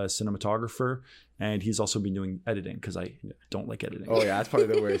a cinematographer, and he's also been doing editing because I don't like editing. Oh yeah, that's probably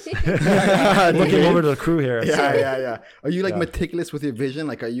the worst. Looking over to the crew here. Yeah. Are you like meticulous with your vision?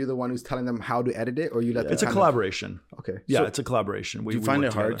 Like, are you the one who's telling them how to edit it, or you let them It's a kind collaboration. Okay. Yeah, So- it's a collaboration. Do you find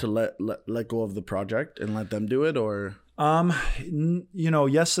it hard to let go of the project and let them do it, or?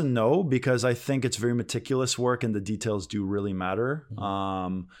 Yes and no, because I think it's very meticulous work and the details do really matter.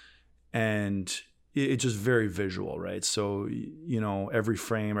 And it's just very visual, right? So, every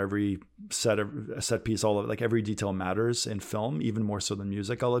frame, every set piece, all of it, like every detail matters in film, even more so than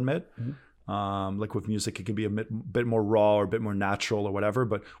music, I'll admit. Like with music, it can be a bit more raw or a bit more natural or whatever.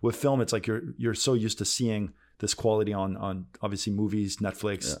 But with film, it's like you're so used to seeing this quality on obviously movies,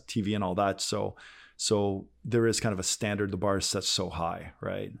 Netflix, TV and all that. So there is kind of a standard. The bar is set so high,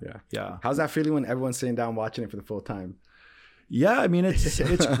 right? Yeah. How's that feeling when everyone's sitting down watching it for the full time? Yeah, I mean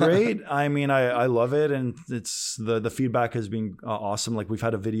it's great. I mean I love it, and it's the feedback has been awesome. Like we've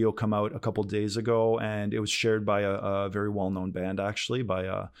had a video come out a couple days ago, and it was shared by a very well known band actually, by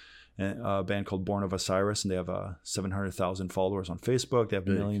a band called Born of Osiris, and they have 700,000 followers on Facebook. They have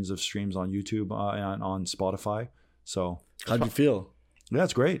millions of streams on YouTube, on Spotify. So How'd you feel? yeah,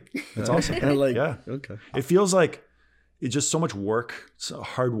 it's great. It's awesome. Yeah, Okay. it feels like it's just so much work,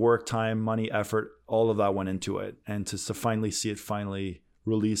 hard work, time, money, effort, all of that went into it. And to finally see it finally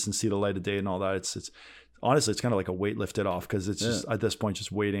release and see the light of day and all that, it's honestly, it's kind of like a weight lifted off, because it's just at this point,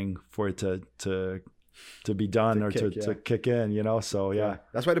 just waiting for it to be done to kick in, so yeah.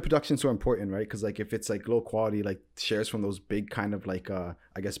 That's why the production is so important, right? Because like if it's like low quality, like shares from those big kind of like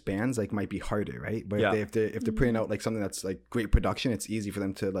I guess bands, like might be harder, right? But if they're putting out like something that's like great production, it's easy for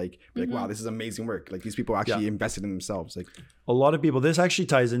them to like be like, wow, this is amazing work. Like these people actually invested in themselves. Like a lot of people, this actually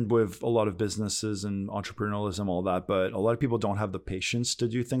ties in with a lot of businesses and entrepreneurialism, all that, but a lot of people don't have the patience to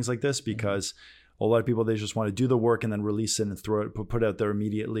do things like this, because a lot of people, they just want to do the work and then release it and put it out there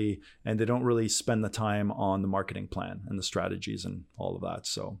immediately, and they don't really spend the time on the marketing plan and the strategies and all of that.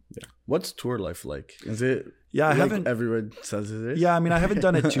 So What's tour life like? Is it? Yeah, I like haven't. Everyone says it is. Yeah, I mean, I haven't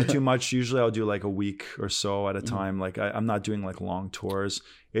done it too much. Usually, I'll do like a week or so at a time. Like I'm not doing like long tours.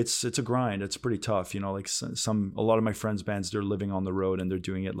 It's a grind. It's pretty tough. Like a lot of my friends' bands, they're living on the road and they're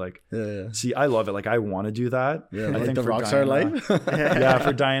doing it like. Yeah. See, I love it. Like I want to do that. Yeah, I like think the for rockstar Diana- life. Yeah,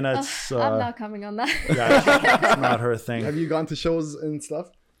 for Diana, it's I'm not coming on that. it's not her thing. have you gone to shows and stuff?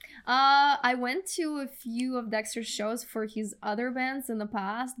 I went to a few of Dexter's shows for his other bands in the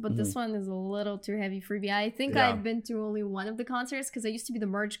past, but this one is a little too heavy for me. I think I've been to only one of the concerts, because I used to be the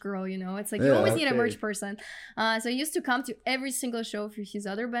merch girl, It's like you always need a merch person. So I used to come to every single show for his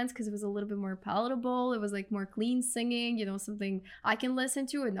other bands, because it was a little bit more palatable. It was like more clean singing, something I can listen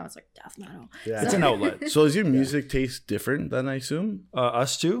to. And now it's like death metal. Yeah. It's an outlet. So is your music taste different than I assume?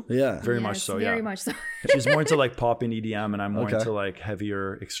 Us too. Yeah. Very Yeah, much it's so. Very Yeah. much so. She's more into like pop and EDM, and I'm more Okay. into like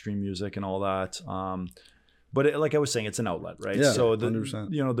heavier extreme music and all that. But like I was saying, it's an outlet, right? Yeah, so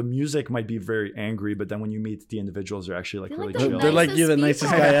 100%. the music might be very angry, but then when you meet the individuals, they're actually like They're really like the chill. They're like, you're the nicest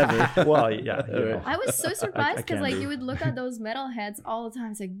nicest guy ever. Well, yeah. I was so surprised because can like be. you would look at those metalheads all the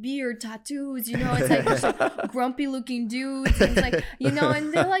time. It's like beard, tattoos, it's like just like grumpy looking dudes. And it's like,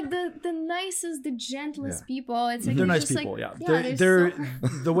 and they're like the nicest, the gentlest people. It's like They're you're nice just people, like, yeah. They're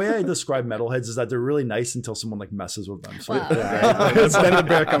the way I describe metalheads is that they're really nice until someone like messes with them. So Wow. Then the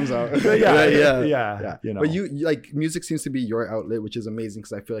bear comes out. yeah. But you like music seems to be your outlet, which is amazing,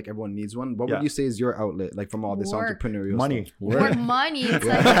 because I feel like everyone needs one. What would you say is your outlet, like from all this Work. entrepreneurial money. stuff? More money. It's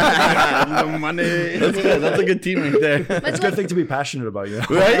like The money. That's good. That's a good team right there. It's a good thing to be passionate about,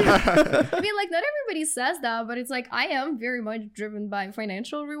 Right? I mean, like not everybody says that, but it's like I am very much driven by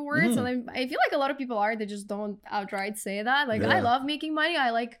financial rewards, and I feel like a lot of people are. They just don't outright say that. Like I love making money. I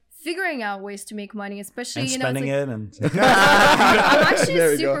like figuring out ways to make money, especially and it's spending like, it and I'm There actually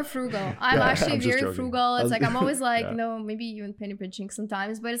we super go. frugal. I'm actually I'm just very joking. frugal. It's like I'm always like, Yeah. maybe even penny pinching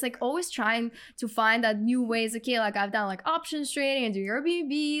sometimes, but it's like always trying to find that new ways. Okay, like I've done like options trading and do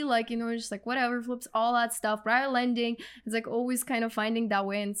Airbnb, like just like whatever flips, all that stuff, private lending. It's like always kind of finding that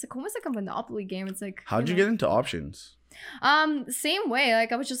way, and it's like almost like a monopoly game. It's like How'd you get into options? Same way,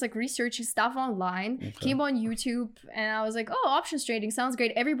 like I was just like researching stuff online, came on YouTube, and I was like, oh, options trading sounds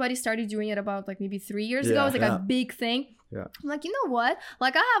great. Everybody started doing it about like maybe 3 years ago. It was like a big thing. Yeah. I'm like, you know what?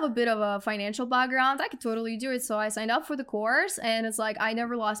 Like, I have a bit of a financial background. I could totally do it. So I signed up for the course, and it's like I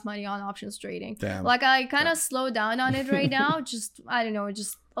never lost money on options trading. Damn. Like, I kind of slowed down on it right now. Just, I don't know,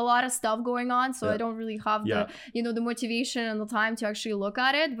 just a lot of stuff going on. So I don't really have Yeah. the motivation and the time to actually look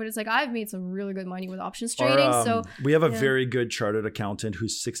at it. But it's like, I've made some really good money with options trading. So we have a yeah. very good chartered accountant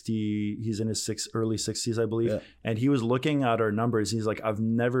who's 60. He's in his early 60s, I believe. Yeah. And he was looking at our numbers. He's like, I've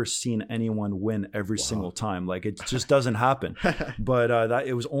never seen anyone win every single time. Like, it just doesn't happen. But that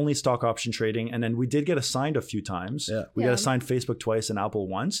it was only stock option trading. And then we did get assigned a few times. Yeah. We Yeah. got assigned Facebook twice and Apple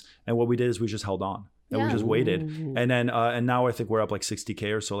once. And what we did is we just held on. And we Yeah. just waited. And then and now I think we're up like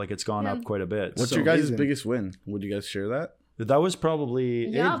 60K or so. Like, it's gone Yeah. up quite a bit. What's So your guys' amazing. biggest win? Would you guys share that? that was probably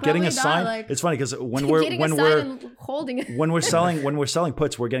Yeah, getting probably assigned. that, like, it's funny because when we're getting when assigned we're and holding it. when we're selling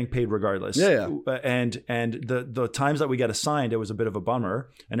puts, we're getting paid regardless. Yeah. And the times that we got assigned, it was a bit of a bummer.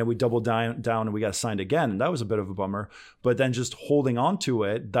 And then we doubled down and we got assigned again, and that was a bit of a bummer. But then just holding on to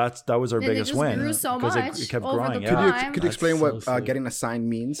it, that was our And it biggest just win. grew so 'Cause much it kept over growing. the Yeah. time. Could you explain That's what so sick. getting assigned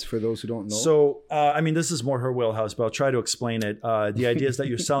means for those who don't know? So, I mean, this is more her wheelhouse, but I'll try to explain it. The idea is that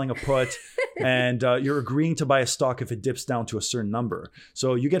you're selling a put and you're agreeing to buy a stock if it dips down to a certain number.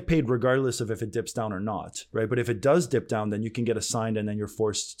 So you get paid regardless of if it dips down or not, right? But if it does dip down, then you can get assigned and then you're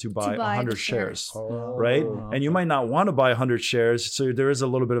forced to buy buy 100 the shares, Oh. right? And you might not want to buy 100 shares. So there is a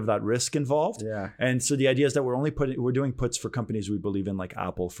little bit of that risk involved. Yeah. And so the idea is that we're doing puts for companies we believe in, like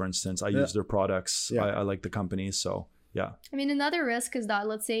Apple, for instance. I use their products. Yeah. I like the companies. So yeah. I mean, another risk is that,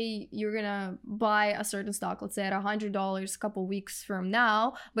 let's say you're gonna buy a certain stock, let's say at $100 a couple weeks from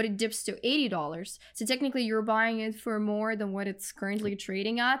now, but it dips to $80. So technically you're buying it for more than what it's currently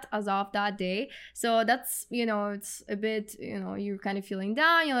trading at as of that day. So that's, it's a bit, you're kind of feeling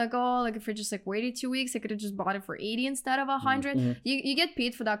down. You're like, oh, like if I just like waited 2 weeks, I could have just bought it for 80 instead of 100. You get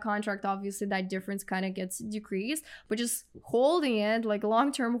paid for that contract. Obviously that difference kind of gets decreased, but just holding it, like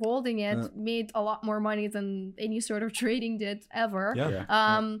long-term holding it, made a lot more money than any sort of trading did ever. Yeah.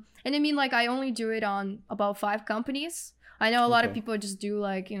 And I mean, like, I only do it on about 5 companies. I know a lot of people just do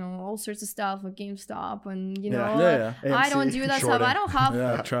like, all sorts of stuff like GameStop and, I don't do that stuff. I don't have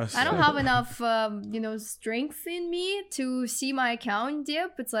Yeah, trust. I don't have enough, strength in me to see my account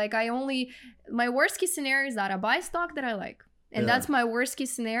dip. It's like my worst case scenario is that I buy stock that I like. And that's my worst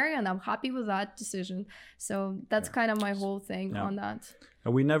case scenario, and I'm happy with that decision. So that's kind of my whole thing on that.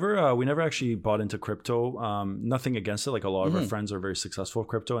 And we never actually bought into crypto. Nothing against it. Like a lot of our friends are very successful with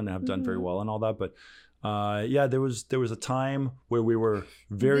crypto and they have done very well and all that. But there was a time where we were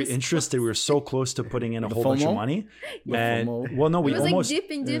very interested. We were so close to putting in a whole bunch of FOMO? money. The And FOMO? well, no, It we was almost like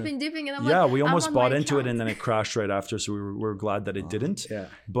dipping, and I'm like, we I'm almost on bought my into it account. and then it crashed right after. So we were glad that it didn't. Yeah.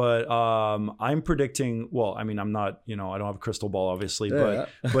 But I'm predicting. Well, I mean, I'm not. I don't have a crystal ball, obviously. Yeah.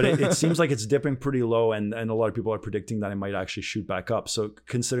 But it seems like it's dipping pretty low, and a lot of people are predicting that it might actually shoot back up. So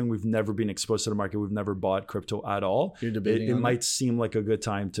considering we've never been exposed to the market, we've never bought crypto at all. You're debating It on might seem like a good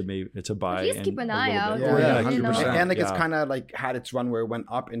time to buy. At least keep in an a eye little out. bit. or, Yeah, you know. 100%. And like it's Yeah. kind of like had its run where it went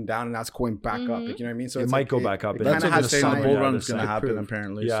up and down, and that's going back up. Like, you know what I mean? So It it's might like go back up. It, It That's kind of what has they has say the sign, bull yeah, run's that's going to like happen proof.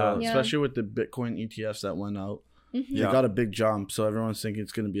 apparently. Yeah. So Yeah. especially with the Bitcoin ETFs that went out, Yeah. they got a big jump. So everyone's thinking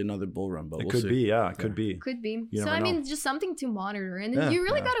it's going to be another bull run, but It we'll could see. be, yeah, it could be. Could be. You So never I mean, know. just something to monitor, and Yeah, you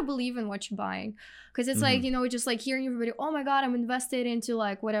really yeah. gotta believe in what you're buying, because it's like just like hearing everybody, oh my god, I'm invested into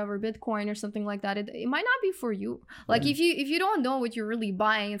like whatever Bitcoin or something like that. It might not be for you. Like if you don't know what you're really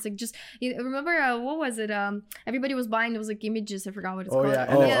buying, it's like just remember what was it? Everybody was buying those like images. I forgot what it's Oh, called. yeah,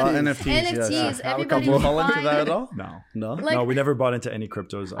 Oh, NFTs. NFTs. NFTs. Yes. Everybody Do you was fall into buying that it. at all? No. No. Like- No, we never bought into any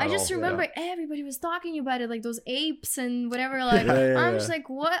cryptos at I just all. remember Yeah. everybody was talking about it, like those apes and whatever. Like Yeah, I'm yeah. just like,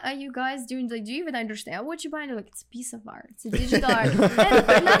 what are you guys doing? Like, do you even understand what you're buying? They're like, it's a piece of art. It's a digital art. And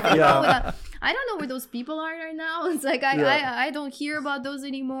nothing wrong with that. I don't know where those people are right now. It's like I don't hear about those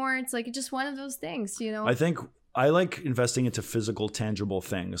anymore. It's like just one of those things, I think I like investing into physical, tangible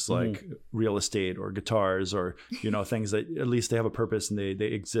things like real estate or guitars or things that at least they have a purpose and they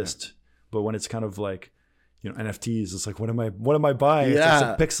exist. But when it's kind of like NFTs, it's like what am I buying? Yeah. It's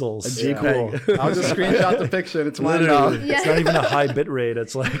like pixels. A JPEG. I'll just screenshot the picture and it's mine now. Literally. Yeah. It's not even a high bit rate.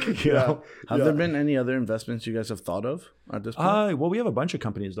 It's like know. Have there been any other investments you guys have thought of at this point? Well, we have a bunch of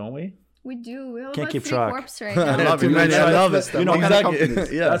companies, don't we? we do. We have Can't about keep 3 track. corps right I now. love Too it. many. I love Let's it. list them. What kind of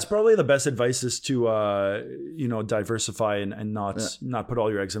companies? Yeah. That's probably the best advice is to diversify and not put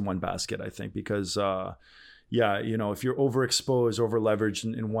all your eggs in one basket, I think, because yeah, you know, if you're overexposed, over leveraged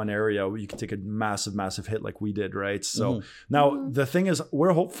in one area, you can take a massive hit like we did, right? So now the thing is,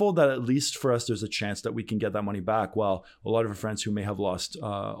 we're hopeful that at least for us, there's a chance that we can get that money back. While a lot of our friends who may have lost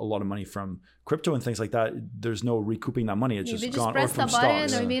a lot of money from crypto and things like that, there's no recouping that money. It's Maybe just just gone, or press from the button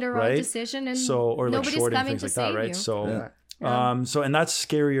stocks, or made a wrong right? decision, and So, or like nobody's shorting coming things to like that, save right? you. So, Yeah. so, and that's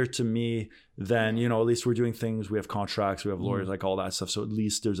scarier to me than, you know, at least we're doing things, we have contracts, we have lawyers, like all that stuff. So at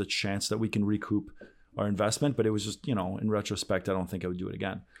least there's a chance that we can recoup our investment. But it was just, you know, in retrospect, I don't think I would do it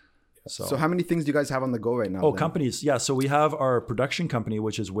again. So how many things do you guys have on the go right now? Oh, then? companies. Yeah. So we have our production company,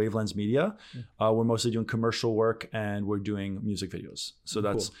 which is Wavelens Media. We're mostly doing commercial work and we're doing music videos. So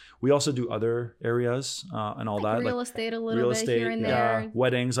that's, we also do other areas and all Like that. real like estate a little bit here and there.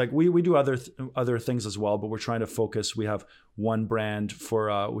 weddings. Like we do other things as well, but we're trying to focus. We have one brand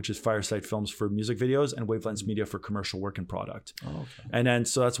for, which is Fireside Films for music videos and Wavelens Media for commercial work and product. Oh, okay. And then,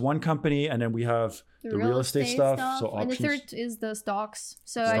 so that's one company. And then we have the real estate stuff. So and the options. third is the stocks.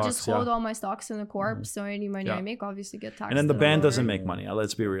 So I just Stocks, hold all my stocks in the corp. So any money Yeah. I make obviously get taxed. And then the at a band lower- doesn't make money.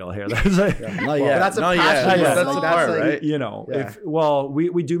 Let's be real here. That's like, Not yet. that's a Not passion. yet. Yeah. That's the That's part, like- right? you know, Yeah.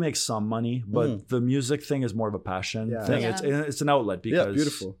 we do make some money, but the music thing is more of a passion Yeah. thing. Yeah. It's an outlet because,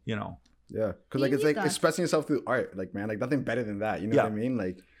 beautiful. you know, Yeah, because You like it's need like that. expressing yourself through art, like man, like nothing better than that. You know Yeah. what I mean?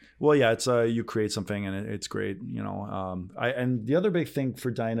 Like well, yeah, it's you create something and it's great, you know. And the other big thing for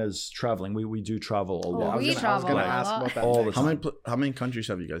Dinah is traveling. We do travel a Oh, lot. we I was travel gonna a ask lot. about that All the next. time. How many countries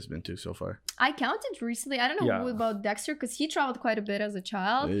have you guys been to so far? I counted recently. I don't know Yeah. about Dexter because he traveled quite a bit as a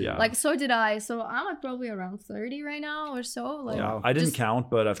child. Yeah. Like so did I. So I'm like probably around 30 right now or so. Like Yeah, I didn't just-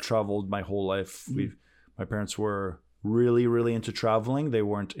 count, but I've traveled my whole life. My parents were really into traveling. They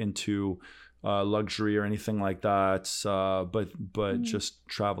weren't into luxury or anything like that. But just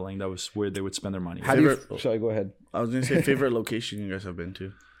traveling, that was where they would spend their money. How do you? Favorite- Sorry, go ahead. I was gonna say favorite location you guys have been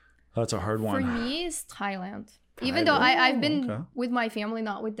to. That's a hard For one. me, it's Thailand. Even though I've been okay. with my family,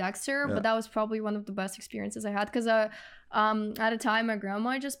 not with Dexter, Yeah. but that was probably one of the best experiences I had because at a time my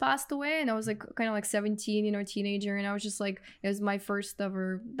grandma just passed away and I was like kind of like 17, you know, teenager, and I was just like, it was my first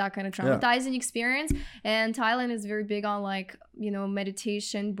ever that kind of traumatizing experience. And Thailand is very big on like, you know,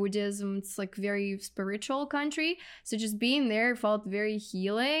 meditation, Buddhism. It's like very spiritual country. So just being there felt very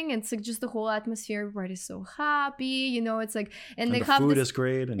healing. It's like just the whole atmosphere, everybody's so happy, you know, it's like, and they the have food this, is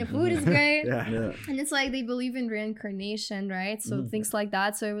great. And the food is great. Yeah. Yeah. And it's like they believe in reincarnation, right? So things like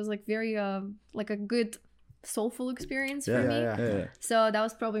that. So it was like very like a good soulful experience for me. Yeah. So that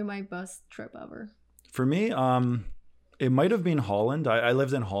was probably my best trip ever. For me, it might have been Holland. I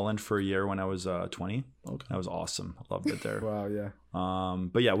lived in Holland for a year when I was 20. Okay. That was awesome. I loved it there. Wow. Yeah.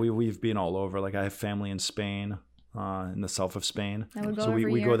 But yeah, we've been all over. Like I have family in Spain, in the south of Spain. I would go So we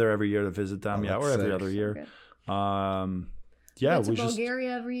every go year. there every year to visit them. Oh, Yeah, that's or every sick. other So year. good. Yeah, Go to we just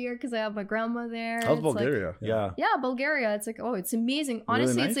Bulgaria every year because I have my grandma there. How's It's like- Bulgaria? yeah. Bulgaria. It's like, oh, it's amazing. Really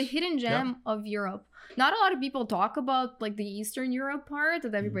Honestly, it's a nice? hidden gem of Europe. Not a lot of people talk about like the Eastern Europe part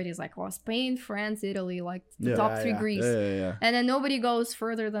that everybody's like, oh, Spain, France, Italy, like the Yeah. top Yeah, three yeah. Greece. Yeah. And then nobody goes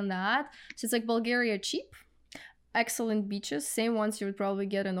further than that. So it's like Bulgaria cheap, excellent beaches, same ones you would probably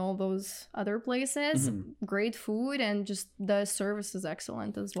get in all those other places. Great food and just the service is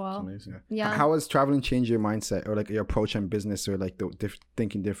excellent as well. Amazing. Yeah. How has traveling changed your mindset or like your approach on business or like the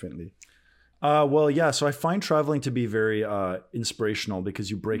thinking differently? Well, yeah. So I find traveling to be very inspirational because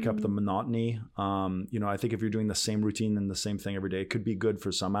you break up the monotony. You know, I think if you're doing the same routine and the same thing every day, it could be good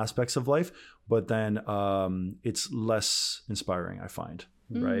for some aspects of life, but then it's less inspiring, I find.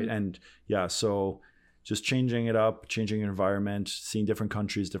 Right. And yeah, so just changing it up, changing your environment, seeing different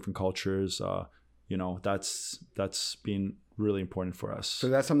countries, different cultures, you know, that's been really important for us. So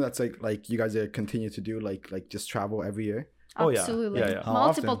that's something that's like you guys continue to do, like just travel every year. Oh, yeah. Absolutely. Yeah. How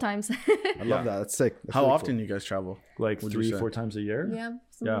Multiple often? times. I love that. That's sick. That's How really often you guys travel? Like Would you say? 3-4 times a year. Yeah,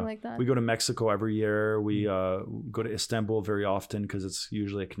 something like that. We go to Mexico every year. We go to Istanbul very often because it's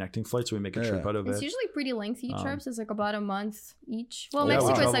usually a connecting flight, so we make a trip out of It's it. usually pretty lengthy trips. It's like about a month each. Well, Yeah,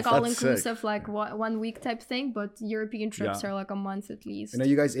 Mexico wow. is like That's all inclusive, sick. like 1 week type thing, but European trips Yeah. are like a month at least. And are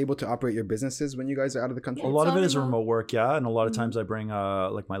you guys able to operate your businesses when you guys are out of the country? A lot of all it is remote. remote work, yeah, and a lot of times I bring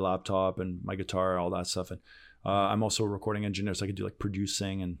like my laptop and my guitar, all that stuff, and I'm also a recording engineer, so I can do like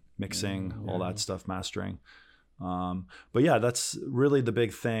producing and mixing, all that stuff, mastering. But yeah, that's really the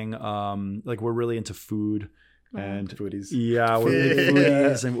big thing. Like we're really into food. And Foodies. yeah, we're big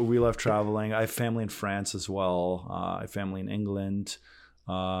foodies and we love traveling. I have family in France as well. I have family in England.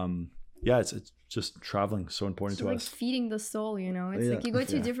 Yeah, it's just traveling so important It's to like us. feeding the soul, you know. It's Yeah. like you go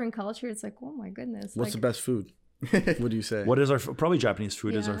to a Yeah. different culture. It's like, oh my goodness. What's like, the best food? What do you say? What is our probably Japanese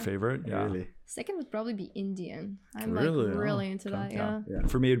food is our Yeah. favorite. Yeah. Really? Second would probably be Indian. I'm Really? like Oh, really into that. Yeah. Yeah.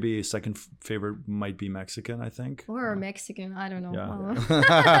 For me, it'd be second favorite might be Mexican, I think. Or Mexican. I don't know.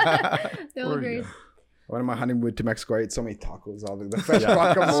 Yeah. They look Or- great. One of my honeymoon to Mexico, I ate so many tacos. All the fresh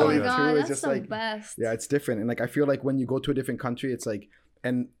guacamole Oh my too. god, It's that's just the like, best. yeah, it's different. And like I feel like when you go to a different country, it's like,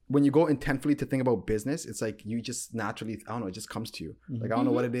 and when you go intentfully to think about business, it's like you just naturally, I don't know, it just comes to you. Like I don't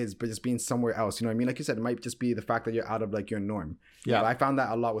know what it is, but just being somewhere else. You know what I mean? Like you said, it might just be the fact that you're out of like your norm. Yeah. But I found that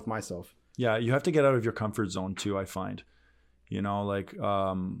a lot with myself. Yeah, you have to get out of your comfort zone too, I find. You know, like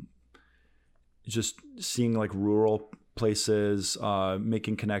just seeing like rural places,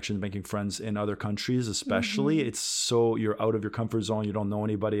 making connections, making friends in other countries, especially. It's so you're out of your comfort zone, you don't know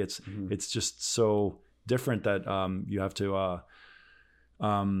anybody. It's just so different that you have to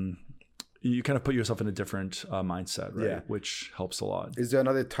you kind of put yourself in a different mindset, right? Yeah. Which helps a lot. Is there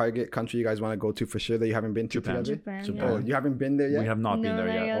another target country you guys want to go to for sure that you haven't been to Japan. together? Japan. Oh, Yeah. you haven't been there yet? We have not No, been there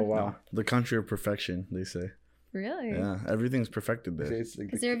not yet. yet. Oh wow. The country of perfection, they say. Really? Yeah, everything's perfected there. It's like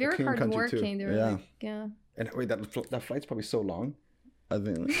Because they're a very clean country, too. hardworking. They're Yeah. like, yeah. And wait, that flight's probably so long. I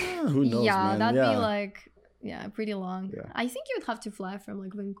think, who knows, yeah, man? that'd yeah. be like, yeah, pretty long. Yeah. I think you would have to fly from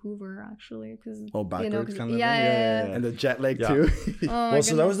like Vancouver actually, because Oh, backwards kind of yeah, thing? yeah. And the jet lag Yeah. too. Oh my Well,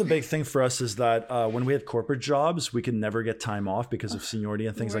 so that was goodness. the big thing for us is that when we had corporate jobs, we could never get time off because of seniority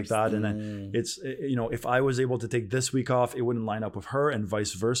and things like that. And then it's, you know, if I was able to take this week off, it wouldn't line up with her and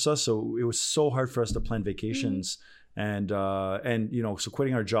vice versa. So it was so hard for us to plan vacations. And you know, so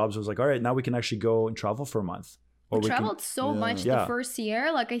quitting our jobs was like, all right, now we can actually go and travel for a month. Or We we can, traveled so much Yeah. the first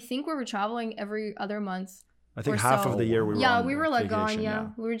year. Like I think we were traveling every other month. I think or half so. of the year we were Yeah, on we were like vacation, gone. Yeah.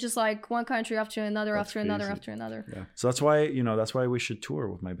 We were just like one country after another, That's after another, crazy. after another. So that's why, you know, that's why we should tour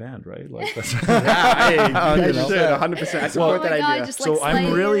with my band, right? Like that's Yeah, You you know? should, 100%. I support Oh my that God, idea. just like so I'm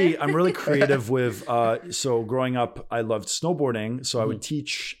slightly- really creative with so growing up I loved snowboarding, so I would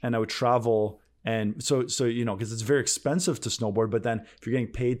teach and I would travel, and so you know, because it's very expensive to snowboard, but then if you're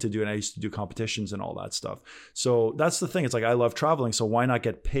getting paid to do it, and I used to do competitions and all that stuff. So that's the thing, it's like I love traveling, so why not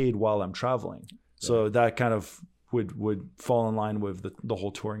get paid while I'm traveling? So that kind of would fall in line with the whole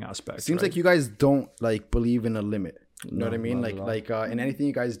touring aspect. It seems right? like you guys don't like believe in a limit. You know No, what I mean? not Like at all. in anything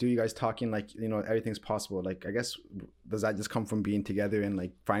you guys do, you guys talking like, you know, everything's possible. Like I guess does that just come from being together and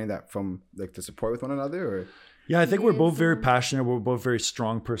like finding that from like the support with one another, or Yeah, I think we're both very Yes. passionate. We're both very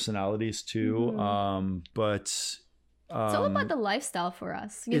strong personalities too. But It's all about the lifestyle for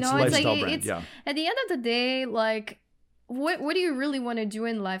us. You it's know, it's like lifestyle brand, it's yeah. at the end of the day, like what do you really want to do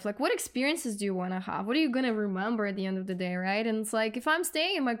in life? Like what experiences do you want to have? What are you gonna remember at the end of the day, right? And it's like if I'm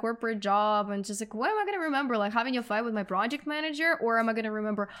staying in my corporate job and just like what am I gonna remember? Like having a fight with my project manager, or am I gonna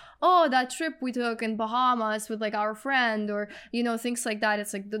remember, oh, that trip we took in Bahamas with like our friend, or you know, things like that.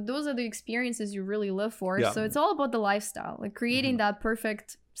 It's like those are the experiences you really live for. Yeah. So it's all about the lifestyle, like creating that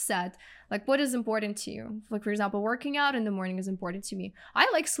perfect set. Like what is important to you? Like for example, working out in the morning is important to me. I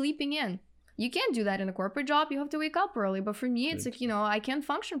like sleeping in. You can't do that in a corporate job. You have to wake up early. But for me, it's like, you know, I can't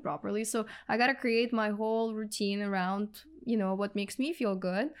function properly. So I got to create my whole routine around, you know, what makes me feel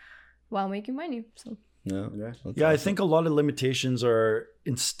good while making money. So Yeah. yeah. That's Yeah, I awesome. think a lot of limitations are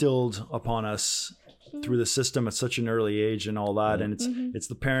instilled upon us through the system at such an early age and all that. And it's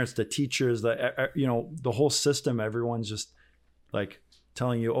the parents, the teachers, you know, the whole system. Everyone's just like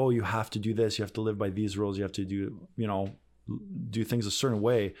telling you, oh, you have to do this. You have to live by these rules. You have to do, you know, do things a certain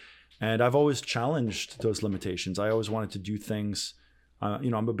way. And I've always challenged those limitations. I always wanted to do things.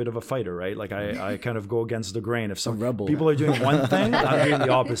 You know, I'm a bit of a fighter, right? Like I kind of go against the grain. If some rebel. people are doing one thing, I'm doing the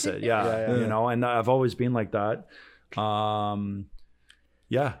opposite. Yeah, Yeah. you know, and I've always been like that.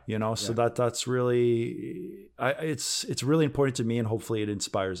 Yeah, you know, so that's really, it's really important to me, and hopefully it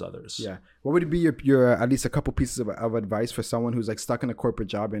inspires others. Yeah. What would be your at least a couple pieces of advice for someone who's like stuck in a corporate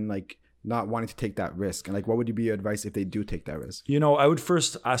job and like not wanting to take that risk? And like, what would be your advice if they do take that risk? You know, I would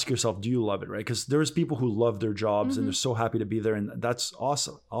first ask yourself, do you love it, right? Because there's people who love their jobs and they're so happy to be there, and that's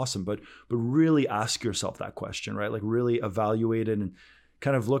awesome. But really ask yourself that question, right? Like really evaluate it and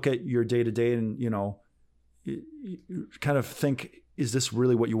kind of look at your day to day, and you know, you kind of think, is this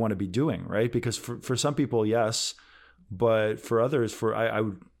really what you want to be doing, right? Because for some people, yes, but for others, I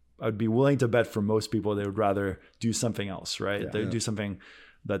would be willing to bet for most people they would rather do something else, right? They would do something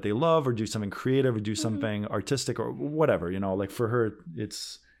that they love, or do something creative, or do something artistic, or whatever, you know. Like for her,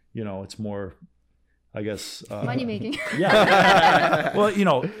 it's, you know, it's more, I guess, money making. yeah. Well, you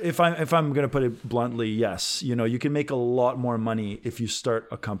know, if I'm going to put it bluntly, yes, you know, you can make a lot more money if you start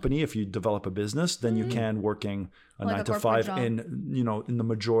a company, if you develop a business, than you can working a Like a 9 to corporate 5 job. in, you know, in the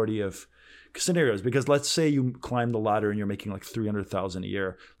majority of scenarios, because let's say you climb the ladder and you're making like 300,000 a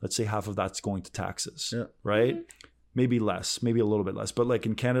year. Let's say half of that's going to taxes, right? Maybe less, maybe a little bit less, but like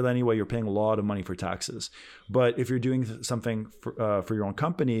in Canada anyway, you're paying a lot of money for taxes. But if you're doing something for your own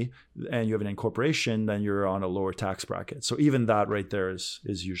company and you have an incorporation, then you're on a lower tax bracket. So even that right there is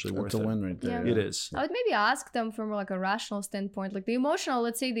usually worth it. It's a win right there. Yeah. It is. I would maybe ask them from like a rational standpoint, like the emotional,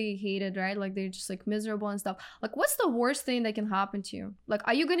 let's say they hate it, right? Like they're just like miserable and stuff. Like what's the worst thing that can happen to you? Like,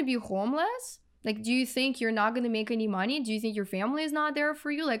 are you going to be homeless? Like, do you think you're not going to make any money? Do you think your family is not there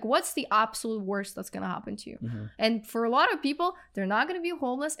for you? Like, what's the absolute worst that's going to happen to you? And for a lot of people, they're not going to be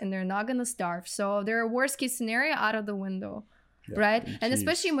homeless and they're not going to starve. So their worst case scenario out of the window. Right. And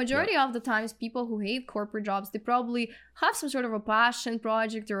especially majority of the times, people who hate corporate jobs, they probably have some sort of a passion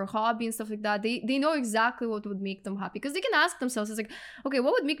project or a hobby and stuff like that. They know exactly what would make them happy, because they can ask themselves, it's like, okay,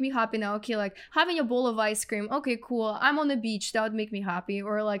 what would make me happy now? Okay, like having a bowl of ice cream. Okay, cool. I'm on the beach. That would make me happy.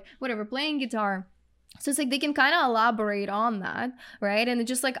 Or like whatever, playing guitar. So it's like they can kind of elaborate on that, right? And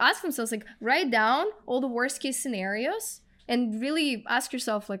just like ask themselves, like write down all the worst case scenarios and really ask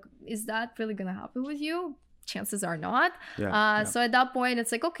yourself, like, is that really going to happen with you? Chances are not. So at that point,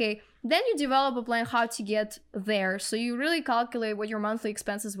 it's like, okay, then you develop a plan how to get there. So you really calculate what your monthly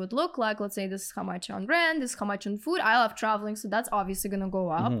expenses would look like. Let's say this is how much on rent, this is how much on food. I love traveling, so that's obviously going to go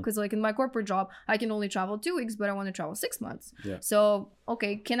up, because like in my corporate job, I can only travel 2 weeks, but I want to travel 6 months. So,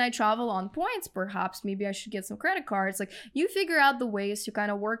 okay, can I travel on points? Perhaps maybe I should get some credit cards. Like you figure out the ways to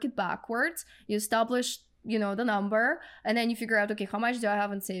kind of work it backwards. You establish the number, and then you figure out, okay, how much do I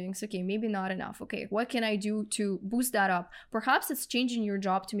have in savings? Okay, maybe not enough. Okay, what can I do to boost that up? Perhaps it's changing your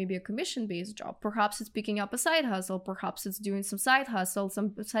job to maybe a commission-based job. Perhaps it's picking up a side hustle. Perhaps it's doing some side hustle,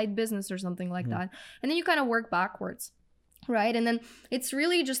 some side business or something like that. And then you kind of work backwards. Right. And then it's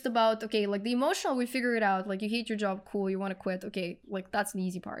really just about, okay, like the emotional, we figure it out. Like you hate your job. Cool. You want to quit. Okay. Like that's the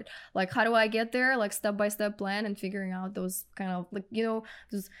easy part. Like, how do I get there? Like step-by-step plan and figuring out those kind of like,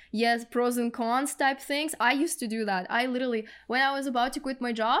 those pros and cons type things. I used to do that. I literally, when I was about to quit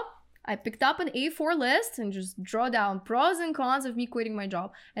my job, I picked up an A4 list and just draw down pros and cons of me quitting my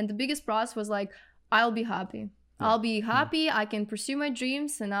job. And the biggest pros was like, I'll be happy. I'll be happy. I can pursue my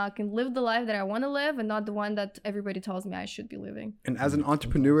dreams and I can live the life that I want to live and not the one that everybody tells me I should be living. And as an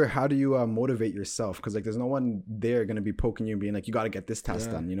entrepreneur, how do you motivate yourself? Because like there's no one there going to be poking you and being like, you got to get this task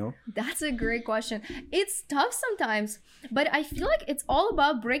done, That's a great question. It's tough sometimes, but I feel like it's all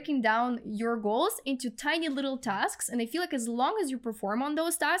about breaking down your goals into tiny little tasks. And I feel like as long as you perform on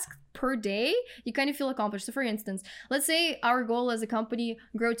those tasks per day, you kind of feel accomplished. So for instance, let's say our goal as a company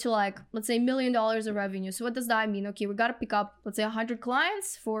grow to like, let's say $1 million of revenue. So what does that mean? Okay, we got to pick up, let's say 100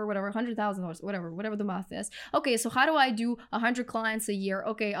 clients for whatever, $100,000, whatever the math is. Okay, so how do I do 100 clients a year?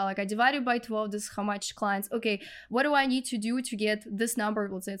 Okay, I divide by 12, this is how much clients. Okay, what do I need to do to get this number?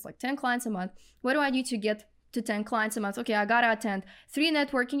 Let's say it's like 10 clients a month. What do I need to get to 10 clients a month? Okay, I gotta attend 3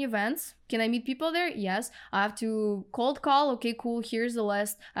 networking events. Can I meet people there? Yes. I have to cold call. Okay, cool. Here's the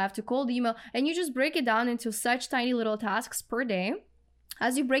list. I have to cold email. And you just break it down into such tiny little tasks per day.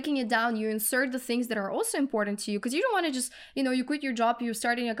 As you're breaking it down, you insert the things that are also important to you, because you don't want to just, you quit your job, you're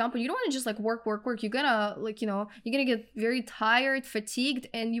starting a company. You don't want to just like work. You're gonna you're gonna get very tired, fatigued,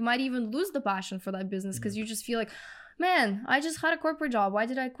 and you might even lose the passion for that business because you just feel like, man, I just had a corporate job. Why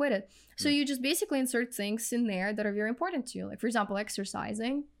did I quit it? So you just basically insert things in there that are very important to you. Like, for example,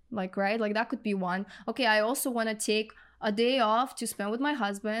 exercising, right? Like that could be one. Okay, I also want to take a day off to spend with my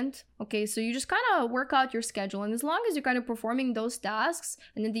husband. Okay, so you just kind of work out your schedule. And as long as you're kind of performing those tasks,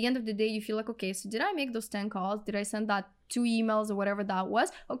 and at the end of the day, you feel like, okay, so did I make those 10 calls? Did I send that 2 emails or whatever that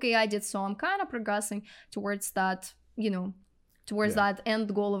was? Okay, I did. So I'm kind of progressing towards that, that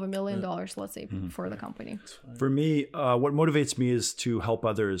end goal of $1 million, let's say, for the company. For me, what motivates me is to help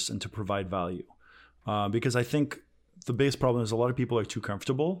others and to provide value. Because I think the biggest problem is a lot of people are too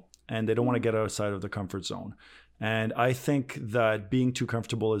comfortable and they don't want to get outside of the comfort zone. And I think that being too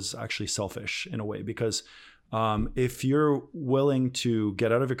comfortable is actually selfish in a way, because if you're willing to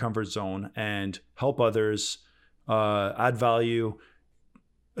get out of your comfort zone and help others, add value,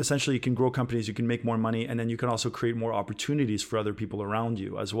 essentially you can grow companies, you can make more money, and then you can also create more opportunities for other people around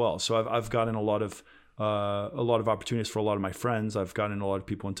you as well. So I've gotten a lot of opportunities for a lot of my friends. I've gotten a lot of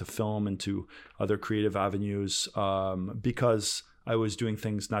people into film, into other creative avenues, because I was doing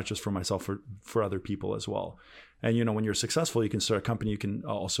things not just for myself, for other people as well. And, when you're successful, you can start a company, you can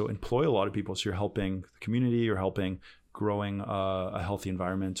also employ a lot of people. So you're helping the community, you're helping growing a healthy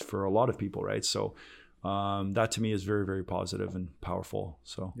environment for a lot of people, right? So that to me is very, very positive and powerful.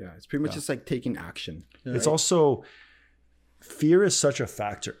 So yeah, it's pretty much just like taking action. It's also, fear is such a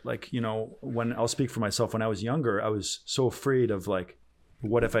factor. Like, when I'll speak for myself, when I was younger, I was so afraid of like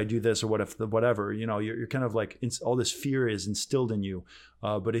what if I do this, or what if the whatever, you're kind of like, all this fear is instilled in you.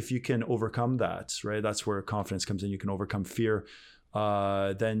 But if you can overcome that, right, that's where confidence comes in. You can overcome fear.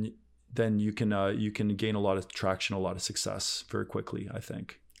 Then you can gain a lot of traction, a lot of success very quickly, I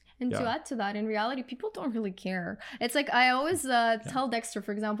think. And to add to that, in reality, people don't really care. It's like I always tell Dexter,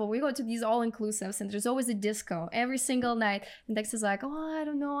 for example, we go to these all-inclusives and there's always a disco every single night. And Dexter's like, oh, I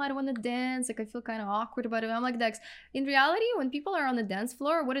don't know. I don't want to dance. Like, I feel kind of awkward about it. I'm like, Dex, in reality, when people are on the dance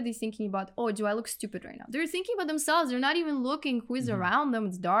floor, what are they thinking about? Oh, do I look stupid right now? They're thinking about themselves. They're not even looking who is around them.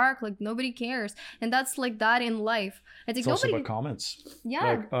 It's dark. Like, nobody cares. And that's like that in life. It's also about comments.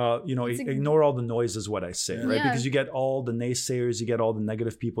 Yeah. Like, ignore all the noise is what I say, right? Yeah. Because you get all the naysayers, you get all the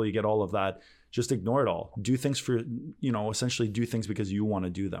negative people, you get all of that. Just ignore it all. Do things for, essentially do things because you want to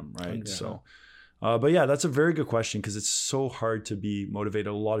do them, right? Yeah. So, but yeah, that's a very good question, because it's so hard to be motivated.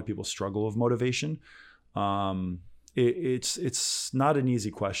 A lot of people struggle with motivation. It's not an easy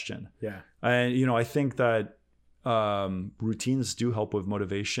question. Yeah. And, I think that routines do help with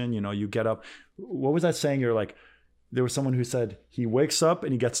motivation. You get up. What was that saying? You're like, there was someone who said he wakes up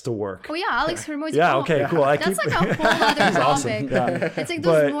and he gets to work. Oh yeah, Alex Hermosi. Yeah, okay, cool. That's like a whole other topic. Awesome. Yeah. It's like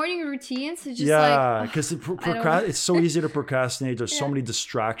those morning routines. It's just because it's so easy to procrastinate. There's so many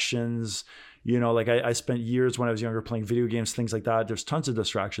distractions. Like I spent years when I was younger playing video games, things like that. There's tons of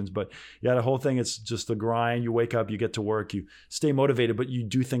distractions, but yeah, the whole thing, it's just the grind. You wake up, you get to work, you stay motivated, but you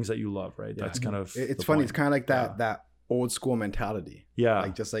do things that you love, right? Yeah. That's kind of it's funny. Point. It's kind of like that old school mentality. Yeah.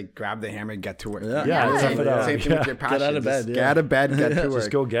 Like just like grab the hammer and get to work. Yeah. Same thing with your passion. Get out of bed. Get out of bed, get to work. Just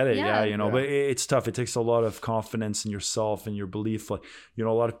go get it. Yeah. But it's tough. It takes a lot of confidence in yourself and your belief. Like,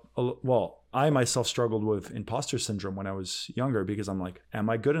 I myself struggled with imposter syndrome when I was younger, because I'm like, am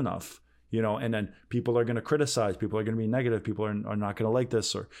I good enough? And then people are going to criticize, people are going to be negative, people are not going to like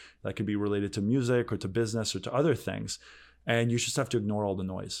this, or that could be related to music or to business or to other things. And you just have to ignore all the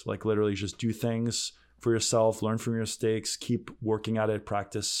noise, like literally just do things for yourself, learn from your mistakes, keep working at it,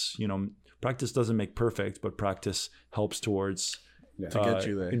 practice. Practice doesn't make perfect, but practice helps towards to get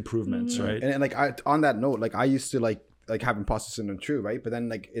you there. Improvements, right? And like on that note, like I used to like have imposter syndrome too, right? But then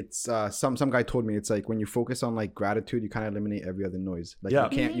like it's some guy told me it's like when you focus on like gratitude, you kind of eliminate every other noise. Like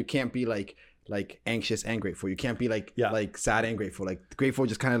you can't be like anxious and grateful. You can't be like sad and grateful. Like grateful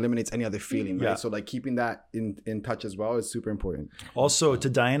just kind of eliminates any other feeling, right? So like keeping that in touch as well is super important. Also, to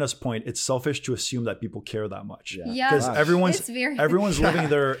Diana's point, it's selfish to assume that people care that much. Yeah, because everyone's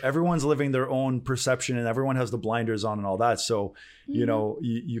living their own perception, and everyone has the blinders on and all that. So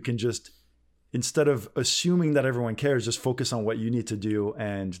you can just, instead of assuming that everyone cares, just focus on what you need to do,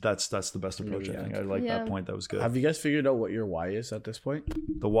 and that's the best approach. I think I like that point. That was good. Have you guys figured out what your why is at this point?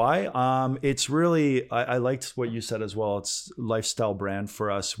 The why, it's really, I liked what you said as well. It's lifestyle brand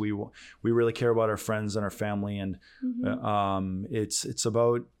for us. We really care about our friends and our family, and it's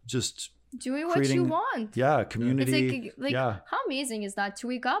about just doing what you want. Yeah, community. It's like how amazing is that to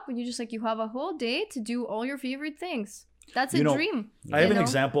wake up and you just like you have a whole day to do all your favorite things. That's a dream. I have an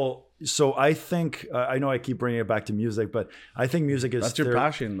example. So I think, I know I keep bringing it back to music, but I think music is... That's your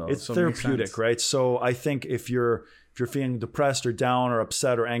passion, though. It's therapeutic, right? So I think if you're feeling depressed or down or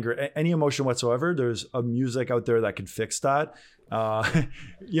upset or anger, any emotion whatsoever, there's a music out there that can fix that.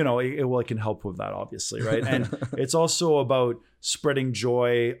 It can help with that, obviously, right? And it's also about spreading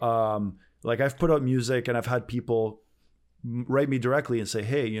joy. Like I've put out music and I've had people write me directly and say,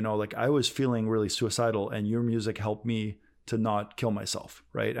 hey, like I was feeling really suicidal and your music helped me to not kill myself,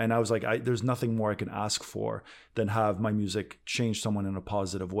 right? And I was like, there's nothing more I can ask for than have my music change someone in a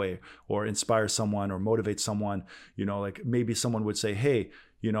positive way, or inspire someone, or motivate someone. Like maybe someone would say, hey,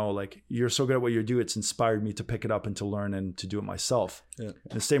 like you're so good at what you do, it's inspired me to pick it up and to learn and to do it myself. And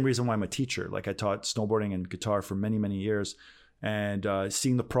the same reason why I'm a teacher. Like I taught snowboarding and guitar for many, many years. And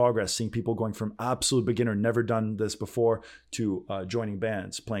seeing the progress, seeing people going from absolute beginner, never done this before, to joining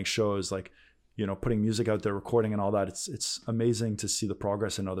bands, playing shows, like, putting music out there, recording and all that. It's amazing to see the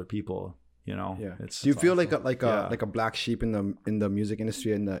progress in other people. Do you feel awesome. like a black sheep in the music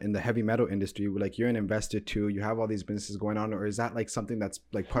industry, in the heavy metal industry? Like you're an investor too, you have all these businesses going on, or is that like something that's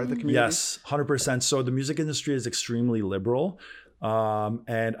like part of the community? Yes, 100%. So the music industry is extremely liberal,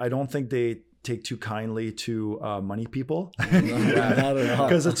 and I don't think they take too kindly to money people,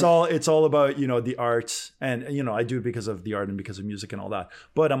 because it's all about the art, and I do it because of the art and because of music and all that,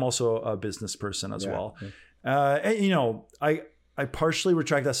 but I'm also a business person as well. And I partially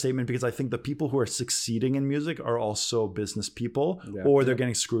retract that statement, because I think the people who are succeeding in music are also business people, or they're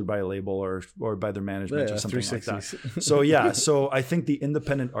getting screwed by a label or by their management or something like that. So I think the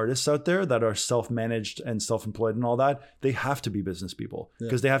independent artists out there that are self-managed and self-employed and all that, they have to be business people,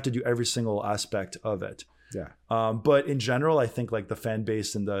 because they have to do every single aspect of it. Yeah. But in general, I think like the fan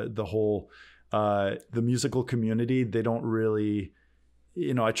base and the whole the musical community, they don't really,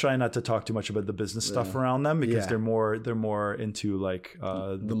 I try not to talk too much about the business stuff around them because they're more into like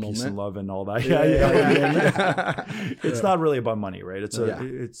the peace and love and all that. Yeah. It's not really about money, right? It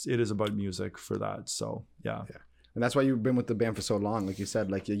is about music for that. So yeah. And that's why you've been with the band for so long. Like you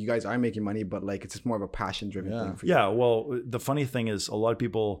said, like you guys are making money, but like it's just more of a passion driven thing for you. Yeah. Well, the funny thing is a lot of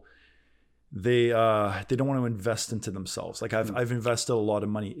people, they don't want to invest into themselves. Like I've invested a lot of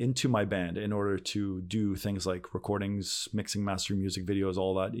money into my band in order to do things like recordings, mixing, mastering music videos,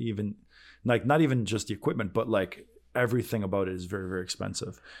 all that. Even like not even just the equipment, but like everything about it is very, very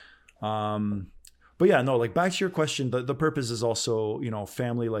expensive. But yeah, no, like back to your question, the purpose is also,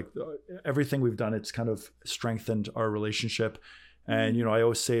 family, like everything we've done, it's kind of strengthened our relationship. And, I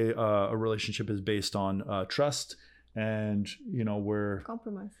always say a relationship is based on trust. And we're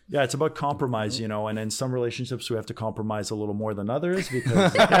compromise. Yeah, it's about compromise, and in some relationships we have to compromise a little more than others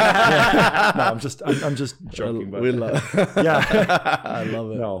because no, I'm just joking, but we love I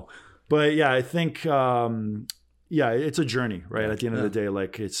love it. No, but yeah, I think it's a journey, right? At the end of the day,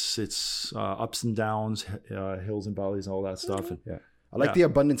 like it's ups and downs, hills and valleys and all that stuff. And, I like the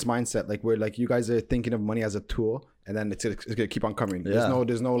abundance mindset, like where like you guys are thinking of money as a tool, and then it's gonna keep on coming.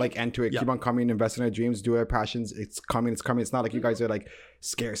 There's no like end to it. Keep on coming, invest in our dreams, do our passions. It's coming. It's not like you guys are like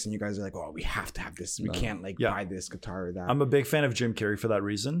scarce and you guys are like, oh, we have to have this. We can't like buy this guitar or that. I'm a big fan of Jim Carrey for that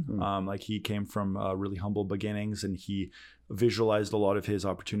reason. Like he came from really humble beginnings and he visualized a lot of his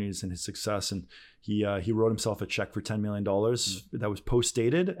opportunities and his success, and he wrote himself a check for $10 million that was post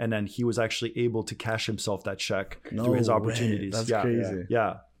dated, and then he was actually able to cash himself that check through his opportunities. That's crazy.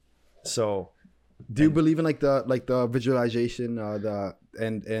 Yeah. So do you believe in like the visualization,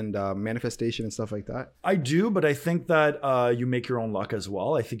 and manifestation and stuff like that? I do, but I think that you make your own luck as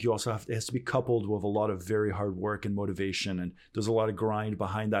well. I think you also it has to be coupled with a lot of very hard work and motivation, and there's a lot of grind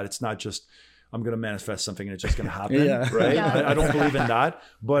behind that. It's not just I'm going to manifest something and it's just going to happen, right? Yeah. I don't believe in that,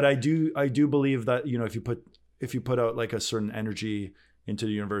 but I do believe that, if you put out like a certain energy into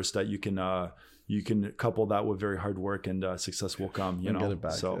the universe, that you can couple that with very hard work and success will come, Get it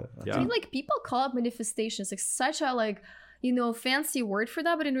back, so I mean, like people call it manifestations, like such a like fancy word for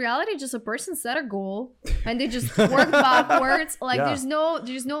that, but in reality just a person set a goal and they just work backwards. Like there's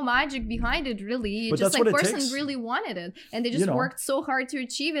no magic behind it really. But just that's like what it person takes. really wanted it and they just worked so hard to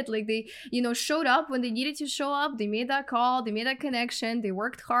achieve it. Like they showed up when they needed to show up, they made that call, they made that connection, they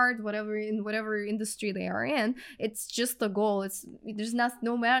worked hard, whatever industry they are in. It's just the goal. There's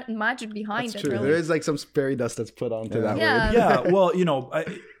no magic behind That's it. true. Really. There is like some fairy dust that's put onto that word. Yeah, well,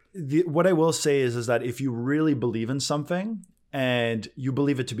 what I will say is that if you really believe in something and you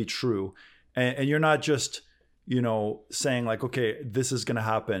believe it to be true, and you're not just, saying like, okay, this is going to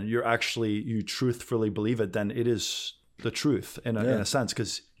happen, you truthfully believe it, then it is the truth in a sense,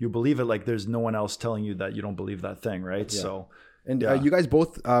 because you believe it, like there's no one else telling you that you don't believe that thing, right? So And you guys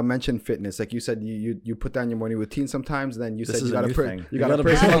both mentioned fitness. Like you said, you put down your morning routine sometimes. Then you said you got a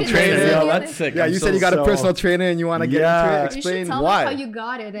personal trainer. Yeah, that's sick. Yeah, you said you got a personal trainer and you want to get into it. Explain you should tell why. us how you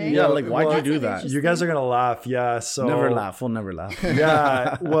got it. Eh? Yeah, like why'd you do that? You guys are gonna laugh. Yeah, so never laugh. We'll never laugh.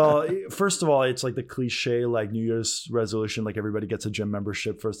 Yeah. Well, first of all, it's like the cliche like New Year's resolution, like everybody gets a gym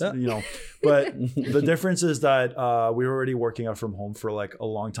membership first, But the difference is that we were already working out from home for like a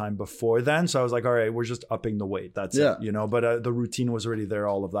long time before then. So I was like, all right, we're just upping the weight. That's it. But the routine was already there,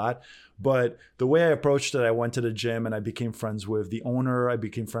 all of that. But the way I approached it, I went to the gym and I became friends with the owner. I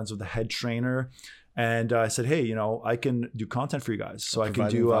became friends with the head trainer. And I said, hey, I can do content for you guys. So I can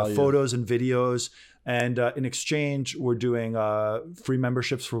do photos and videos. And in exchange, we're doing free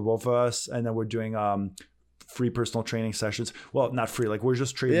memberships for both of us. And then we're doing free personal training sessions. Well, not free, like we're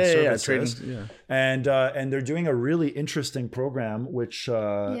just trading services. And they're doing a really interesting program, which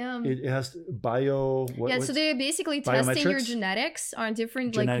it has bio. So they're basically testing your genetics on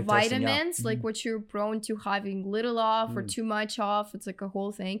different like vitamins, like what you're prone to having little of or too much of. It's like a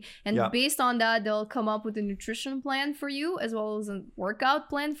whole thing. And based on that, they'll come up with a nutrition plan for you as well as a workout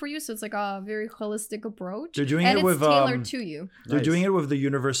plan for you. So it's like a very holistic approach. They're doing it with tailored to you. They're doing it with the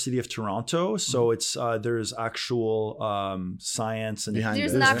University of Toronto. So it's there's actual science and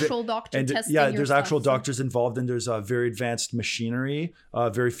there's an actual doctor testing there's actual doctors involved, and there's very advanced machinery,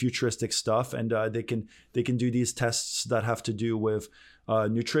 very futuristic stuff, and they can do these tests that have to do with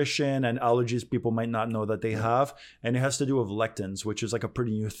nutrition and allergies people might not know that they have, and it has to do with lectins, which is like a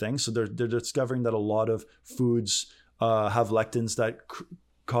pretty new thing. So they're discovering that a lot of foods have lectins that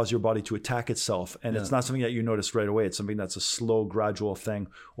cause your body to attack itself, and it's not something that you notice right away. It's something that's a slow, gradual thing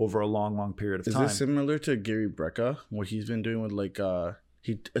over a long period of time. Is this similar to Gary Brecka, what he's been doing with like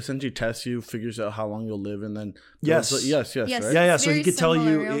He essentially tests you, figures out how long you'll live, and then Yes. yes, Yes. right? Yeah. It's So he very could tell you,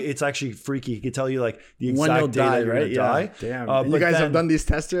 similar, yeah. it's actually freaky. He could tell you like the When exact you'll day die, that you're right? gonna Yeah. die. Damn. But you guys then- have done these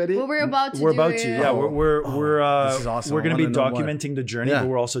tests already? Well, we're about to. We're do about it. to, yeah. We're This is awesome. we're I going to be wanna know more. documenting the journey, Yeah. but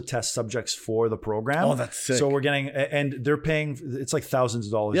we're also test subjects for the program. Oh, that's sick. So we're getting, and they're paying. It's like thousands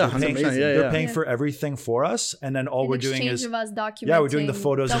of dollars. Yeah, They're paying, 100%, yeah, they're yeah. paying Yeah. for everything for us, and then all In we're doing exchange is, of us documenting. yeah, we're doing the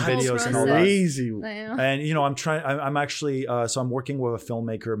photos the and whole videos and all that. process. Crazy. Yeah. and you know, I'm actually, so I'm working with a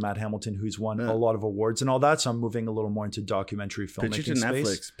filmmaker, Matt Hamilton, who's won a lot of awards and all that. So I'm moving a little more into documentary filmmaking Pitch it to space.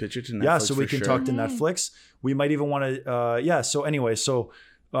 Netflix. Pitch it to Netflix. Yeah, so we for can sure. talk to Netflix. We might even want to, yeah. So anyway,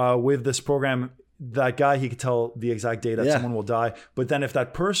 with this program, that guy, he could tell the exact day that Yeah. someone will die. But then if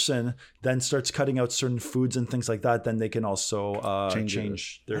that person then starts cutting out certain foods and things like that, then they can also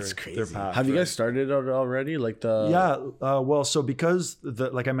change their That's crazy. their path. Have you right? guys started it already? Like the Well, so because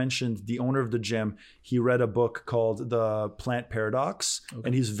like I mentioned, the owner of the gym, he read a book called The Plant Paradox,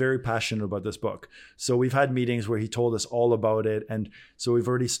 and he's very passionate about this book. So we've had meetings where he told us all about it, and so we've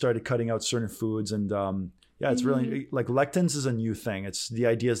already started cutting out certain foods, and yeah, it's really like lectins is a new thing. It's the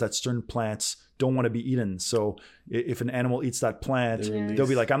idea is that certain plants don't want to be eaten. So if an animal eats that plant, they'll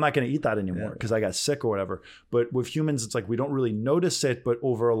be like, I'm not going to eat that anymore because I got sick or whatever. But with humans, it's like we don't really notice it, but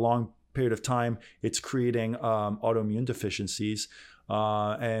over a long period of time, it's creating autoimmune deficiencies.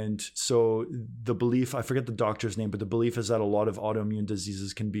 And so the belief, I forget the doctor's name, but the belief is that a lot of autoimmune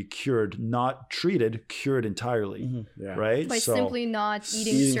diseases can be cured, not treated, cured entirely, right? By So- simply not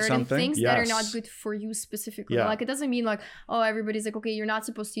eating Eating certain something? things that are not Yes. good for you specifically. Yeah. Like it doesn't mean like, oh, everybody's like, okay, you're not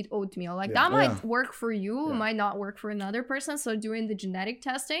supposed to eat oatmeal. Like that might work for you, might not work for another person. So doing the genetic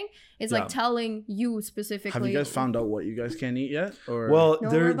testing, it's like telling you specifically. Have you guys found out what you guys can eat yet? Or Well, No,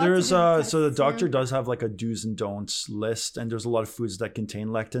 we're about to there's do the so the tests, doctor yeah. does have like a do's and don'ts list, and there's a lot of foods that contain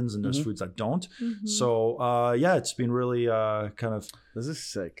lectins, and there's Mm-hmm. foods that don't. Mm-hmm. So yeah, it's been really kind of this is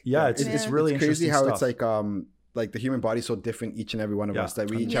sick. it's Yeah. it's really It's crazy interesting how stuff. it's like the human body's so different, each and every one of Yeah. us, that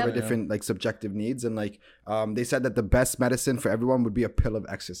we each Yeah. have a different like subjective needs. And like they said that the best medicine for everyone would be a pill of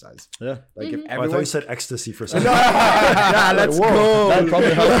exercise. Yeah. Like if Oh, I thought everyone you said ecstasy for a second. yeah, let's go. That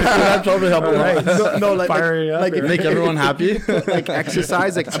probably helped. That probably helped. a lot. No, like Firing up like here. Make everyone happy. like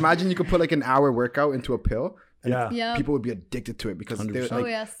exercise. Like imagine you could put like an hour workout into a pill. And Yeah. Yeah. people would be addicted to it because they're 100%. like. Oh,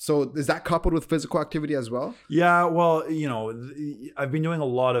 yes. So is that coupled with physical activity as well? Yeah, well, you know, I've been doing a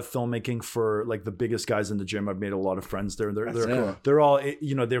lot of filmmaking for like the biggest guys in the gym. I've made a lot of friends there. They're all,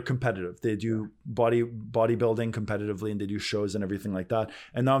 you know, they're competitive. They do bodybuilding competitively, and they do shows and everything like that.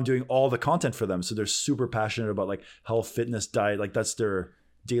 And now I'm doing all the content for them, so they're super passionate about like health, fitness, diet. Like that's their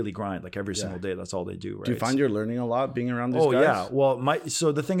daily grind. Like every single day, that's all they do. Right? Do you find you're learning a lot being around these Oh guys? yeah. Well,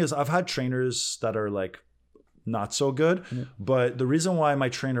 so the thing is, I've had trainers that are like not so good, but the reason why my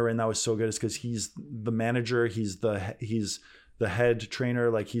trainer right now is so good is because he's the manager. He's the head trainer.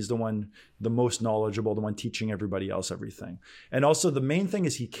 Like he's the one, the most knowledgeable, the one teaching everybody else everything. And also the main thing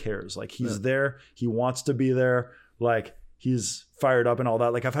is he cares. Like he's there. He wants to be there. Like he's fired up and all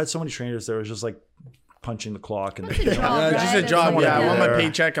that. Like I've had so many trainers that was just like punching the clock and It's a job, Yeah, just a right? job. wanna Yeah, I be want my there.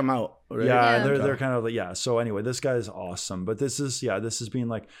 paycheck. I'm out. Right? yeah, Yeah. they're kind of like, yeah. So anyway, this guy is awesome. But this has been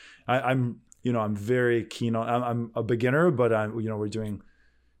like, I'm very keen on. I'm a beginner, but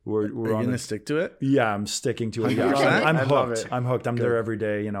we're Are you on gonna the, stick to it? yeah, I'm sticking to it. Yeah, 100%? I'm I love hooked. it. I'm hooked. I'm there every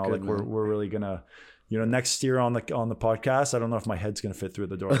day. You know, like man. we're really gonna, next year on the podcast. I don't know if my head's gonna fit through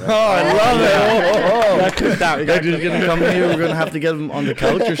the door. Right? I love it. That dude's gonna come here. We're gonna have to get him on the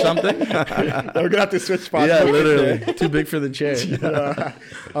couch or something. We're gonna have to switch spots. Yeah, literally. Too big for the chair.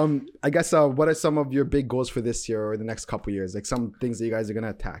 I guess what are some of your big goals for this year or the next couple years? Like some things that you guys are gonna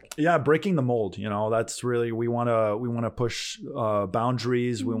attack. Yeah, breaking the mold. That's really we want to push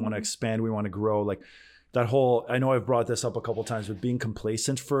boundaries. We want to expand. We want to grow. Like that whole. I know I've brought this up a couple times, but being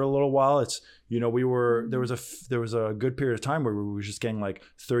complacent for a little while. It's there was a good period of time where we were just getting like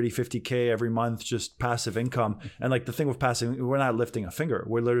 30-50K every month, just passive income. And like the thing with passive, we're not lifting a finger.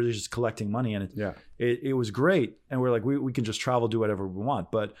 We're literally just collecting money, and it was great. And we're like we can just travel, do whatever we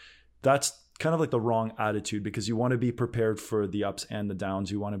want. But that's kind of like the wrong attitude, because you want to be prepared for the ups and the downs.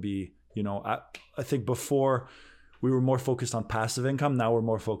 You want to be, I think before we were more focused on passive income. Now we're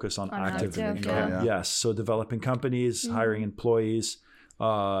more focused on active active, income. yeah. Yes. So developing companies, hiring employees. That's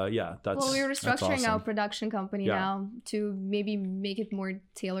Well, we're restructuring our awesome. production company Yeah. now to maybe make it more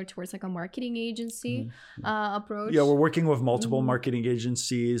tailored towards like a marketing agency approach. Yeah, we're working with multiple marketing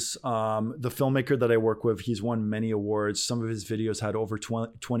agencies. The filmmaker that I work with, he's won many awards. Some of his videos had over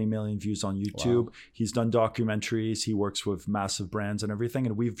 20 million views on YouTube. He's done documentaries. He works with massive brands and everything.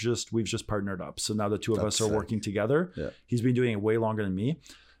 And we've just partnered up. So now the two of us are working together. Yeah. He's been doing it way longer than me.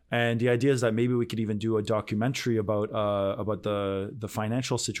 And the idea is that maybe we could even do a documentary about the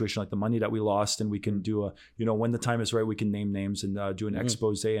financial situation, like the money that we lost, and we can do a, you know, when the time is right, we can name names and do an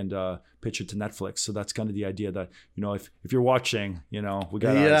expose and pitch it to Netflix. So that's kind of the idea that, you know, if you're watching, you know, we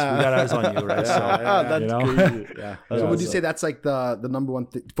got eyes on you, right? So that's you know? crazy. Yeah. So would you say that's like the number one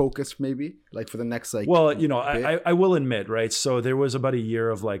focus maybe, like for the next like? Well, you know, I will admit, right? So there was about a year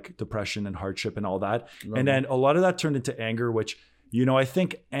of like depression and hardship and all that, and then a lot of that turned into anger, which, you know, I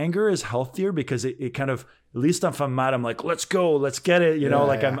think anger is healthier because it kind of, at least if I'm mad, I'm like, let's go, let's get it. You know,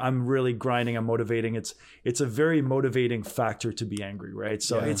 I'm really grinding, I'm motivating. It's a very motivating factor to be angry, right?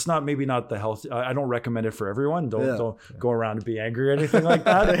 So it's maybe not the health. I don't recommend it for everyone. Don't go around and be angry or anything like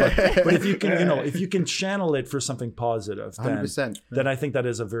that. But if you can, you know, if you can channel it for something positive, then 100%. Then I think that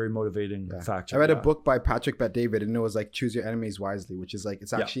is a very motivating factor. I read a book by Patrick Bet-David, and it was like Choose Your Enemies Wisely, which is like,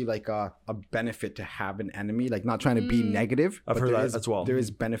 it's actually like a benefit to have an enemy, like not trying to be negative. I've heard that as well. There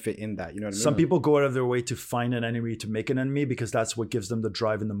is benefit in that. You know what I mean? Some people go out of their way to find an enemy, to make an enemy, because that's what gives them the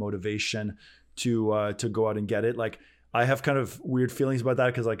drive and the motivation to go out and get it. Like, I have kind of weird feelings about that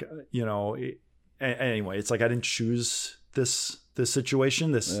because, like, you know, anyway, it's like I didn't choose this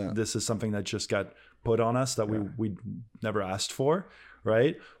situation. This is something that just got put on us that we never asked for,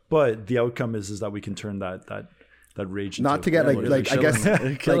 right? But the outcome is that we can turn that rage into, not to get like I guess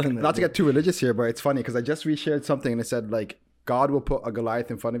like, not to get too religious here, but it's funny because I just reshared something and it said like God will put a Goliath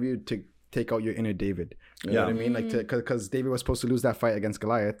in front of you to take out your inner David. You know what I mean? Like, because David was supposed to lose that fight against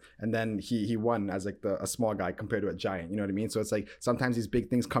Goliath, and then he won as like a small guy compared to a giant. You know what I mean? So it's like sometimes these big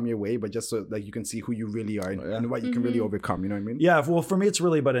things come your way, but just so like you can see who you really are and what you can really overcome. You know what I mean? Yeah. Well, for me, it's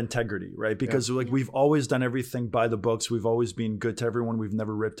really about integrity, right? Because like we've always done everything by the books. We've always been good to everyone. We've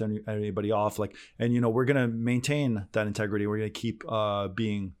never ripped anybody off. Like, and you know, we're gonna maintain that integrity. We're gonna keep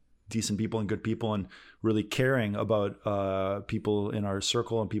being decent people and good people and really caring about people in our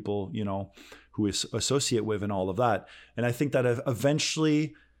circle and people, you know, who we associate with and all of that. And I think that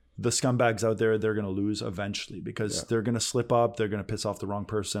eventually the scumbags out there, they're going to lose eventually because they're going to slip up. They're going to piss off the wrong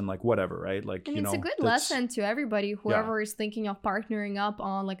person, like whatever, right? Like, and you know, it's a good lesson to everybody, whoever is thinking of partnering up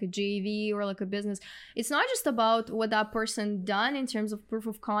on like a JV or like a business. It's not just about what that person done in terms of proof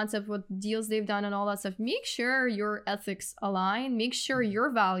of concept, what deals they've done and all that stuff. Make sure your ethics align, make sure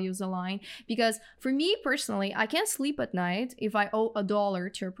your values align. Because for me personally, I can't sleep at night if I owe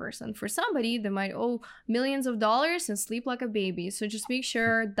 $1 to a person. For somebody, they might owe millions of dollars and sleep like a baby. So just make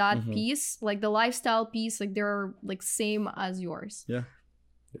sure that piece, like the lifestyle piece, like they're like same as yours. Yeah,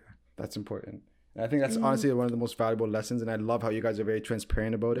 that's important. And I think that's honestly one of the most valuable lessons, and I love how you guys are very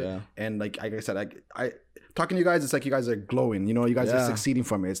transparent about it. And like I said, I talking to you guys, it's like you guys are glowing, you know, you guys are succeeding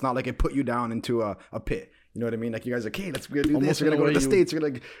from it. It's not like it put you down into a pit. You know what I mean? Like you guys are, okay, we're gonna do this. We're gonna go to the States. We're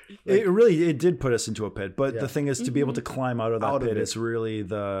gonna it did put us into a pit. But the thing is, to be able to climb out of that pit is really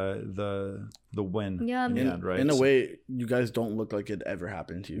the win. Yeah, in the end, right? In a way, you guys don't look like it ever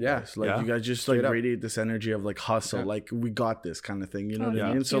happened to you guys. Like you guys just like radiate this energy of like hustle, like we got this kind of thing. You know what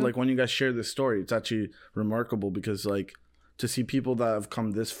I mean? So like when you guys share this story, it's actually remarkable because like to see people that have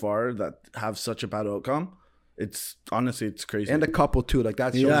come this far that have such a bad outcome. It's honestly, it's crazy. And a couple too, like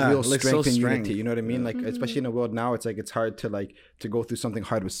that's real like strength and unity. You know what I mean? Like especially in the world now, it's like it's hard to go through something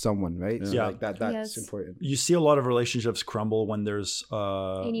hard with someone, right? So like that's important. You see a lot of relationships crumble when there's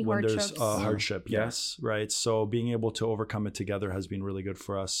hardship. Yes, right. So being able to overcome it together has been really good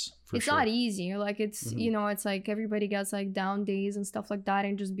for us. It's not easy. Like it's you know, it's like everybody gets like down days and stuff like that,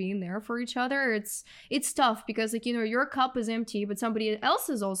 and just being there for each other. It's tough because like, you know, your cup is empty, but somebody else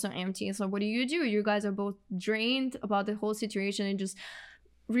is also empty. So what do? You guys are both drained about the whole situation, and just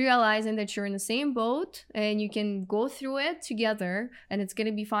realizing that you're in the same boat and you can go through it together and it's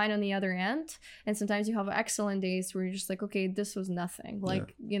gonna be fine on the other end. And sometimes you have excellent days where you're just like, okay, this was nothing,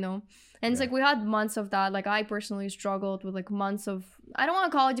 like you know. And it's like we had months of that. Like I personally struggled with like months of, I don't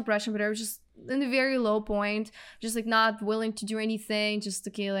want to call it depression, but I was just in the very low point, just like not willing to do anything, just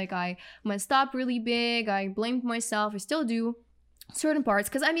okay, like I messed up really big, I blamed myself, I still do certain parts,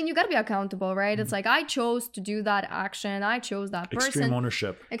 because I mean you got to be accountable, right? It's like I chose to do that action, I chose that person. Extreme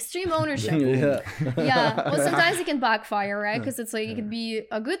ownership yeah. Well, sometimes it can backfire, right? Because it's like it could be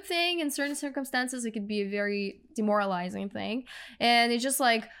a good thing in certain circumstances, it could be a very demoralizing thing. And it's just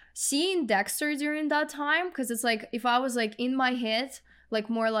like seeing Dexter during that time, because it's like if I was like in my head like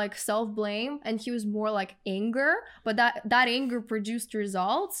more like self-blame, and he was more like anger, but that anger produced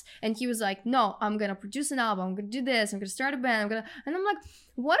results, and he was like, no, I'm gonna produce an album, I'm gonna do this, I'm gonna start a band, and I'm like,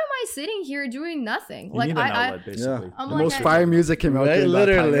 what am I sitting here doing nothing? You need an outlet, basically. Yeah. The most fire music came out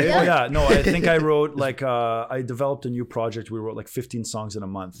literally. No, I think I wrote like I developed a new project. We wrote like 15 songs in a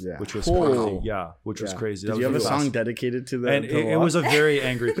month, which was crazy. Yeah, which was crazy. Did you have a song dedicated to that? And it was a very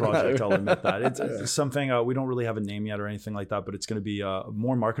angry project. I'll admit that. It's something we don't really have a name yet or anything like that, but it's going to be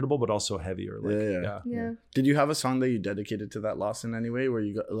more marketable, but also heavier. Like, yeah. Did you have a song that you dedicated to that loss in any way, where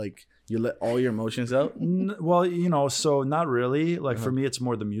you got like you let all your emotions out? Well, you know, so not really. Like for me, it's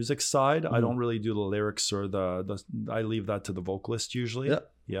more the music side. I don't really do the lyrics or the I leave that to the vocalist usually.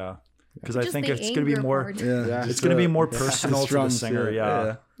 Yeah. Because I think it's going to be more. It's going to be more personal to the singer.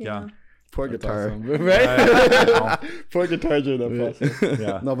 Yeah. Poor guitar, right? Poor guitar during that process.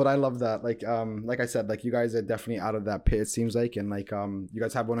 Yeah. No, but I love that. Like I said, like you guys are definitely out of that pit. It seems like, and like you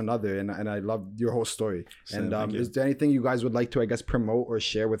guys have one another, and I love your whole story. And is there anything you guys would like to, I guess, promote or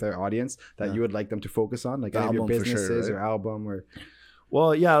share with our audience that you would like them to focus on, like any of your businesses or album or?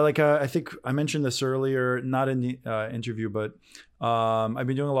 Well, yeah, like I think I mentioned this earlier, not in the interview, but I've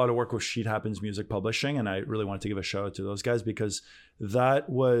been doing a lot of work with Sheet Happens Music Publishing, and I really wanted to give a shout out to those guys because that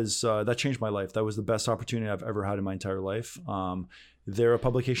was that changed my life. That was the best opportunity I've ever had in my entire life. They're a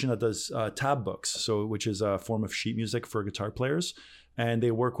publication that does tab books, which is a form of sheet music for guitar players, and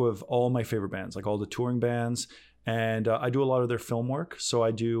they work with all my favorite bands, like all the touring bands. And I do a lot of their film work. So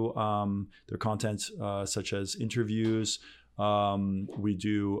I do their content such as interviews. We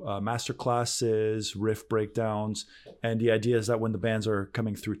do master classes, riff breakdowns, and the idea is that when the bands are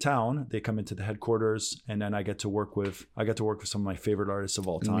coming through town, they come into the headquarters, and then I get to work with some of my favorite artists of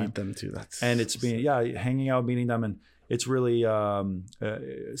all time. Meet them too. It's been hanging out, meeting them, and it's really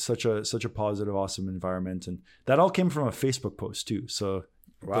such a positive, awesome environment, and that all came from a Facebook post too. So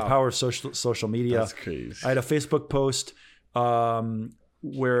the power of social media. That's crazy. I had a Facebook post.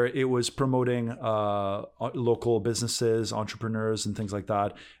 Where it was promoting local businesses, entrepreneurs, and things like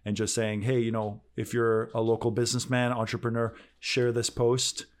that, and just saying, hey, you know, if you're a local businessman, entrepreneur, share this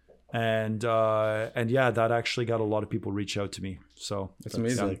post, and that actually got a lot of people reach out to me. So that's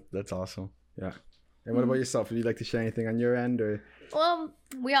amazing. That's awesome. Yeah. And what about yourself? Would you like to share anything on your end, or? Well,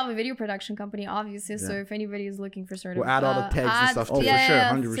 we have a video production company, obviously. So if anybody is looking for sort of, we'll add all the tags and stuff. For sure,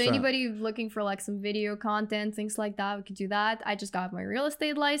 100%. So anybody looking for like some video content, things like that, we could do that. I just got my real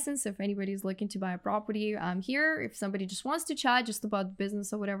estate license. If anybody's looking to buy a property, I'm here. If somebody just wants to chat just about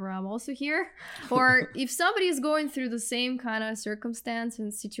business or whatever, I'm also here. Or if somebody is going through the same kind of circumstance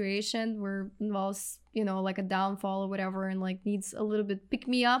and situation where involves, you know, like a downfall or whatever, and like needs a little bit pick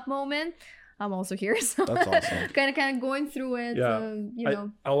me up moment, I'm also here. So that's awesome. kind of going through it. You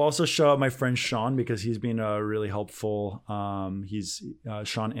know. I'll also shout out my friend Sean because he's been really helpful. He's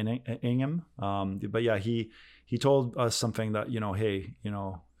Sean Ingham. But yeah, he told us something that, you know, hey, you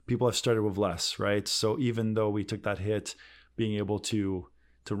know, people have started with less, right? So even though we took that hit, being able to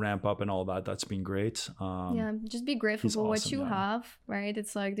ramp up and all that, that's been great. Just be grateful for what you have, right?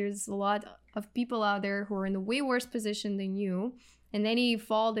 It's like there's a lot of people out there who are in a way worse position than you. And any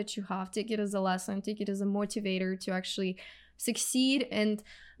fall that you have, take it as a lesson, take it as a motivator to actually succeed. And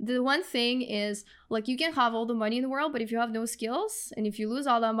the one thing is, like, you can have all the money in the world, but if you have no skills, and if you lose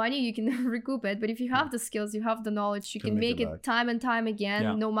all that money, you can recoup it. But if you have the skills, you have the knowledge, you can make it time and time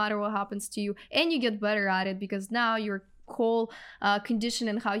again, no matter what happens to you. And you get better at it because now your whole condition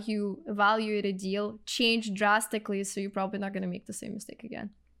and how you evaluate a deal changed drastically. So you're probably not going to make the same mistake again.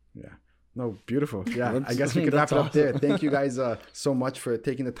 Yeah. No, beautiful. Yeah, I guess we could wrap it up there. Thank you guys so much for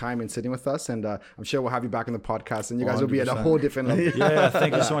taking the time and sitting with us. And I'm sure we'll have you back on the podcast, and you guys 100%. Will be at a whole different level.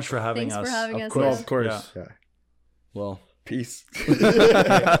 Thank you so much for having us. Thanks for having us. Of course. Yeah. Well, peace.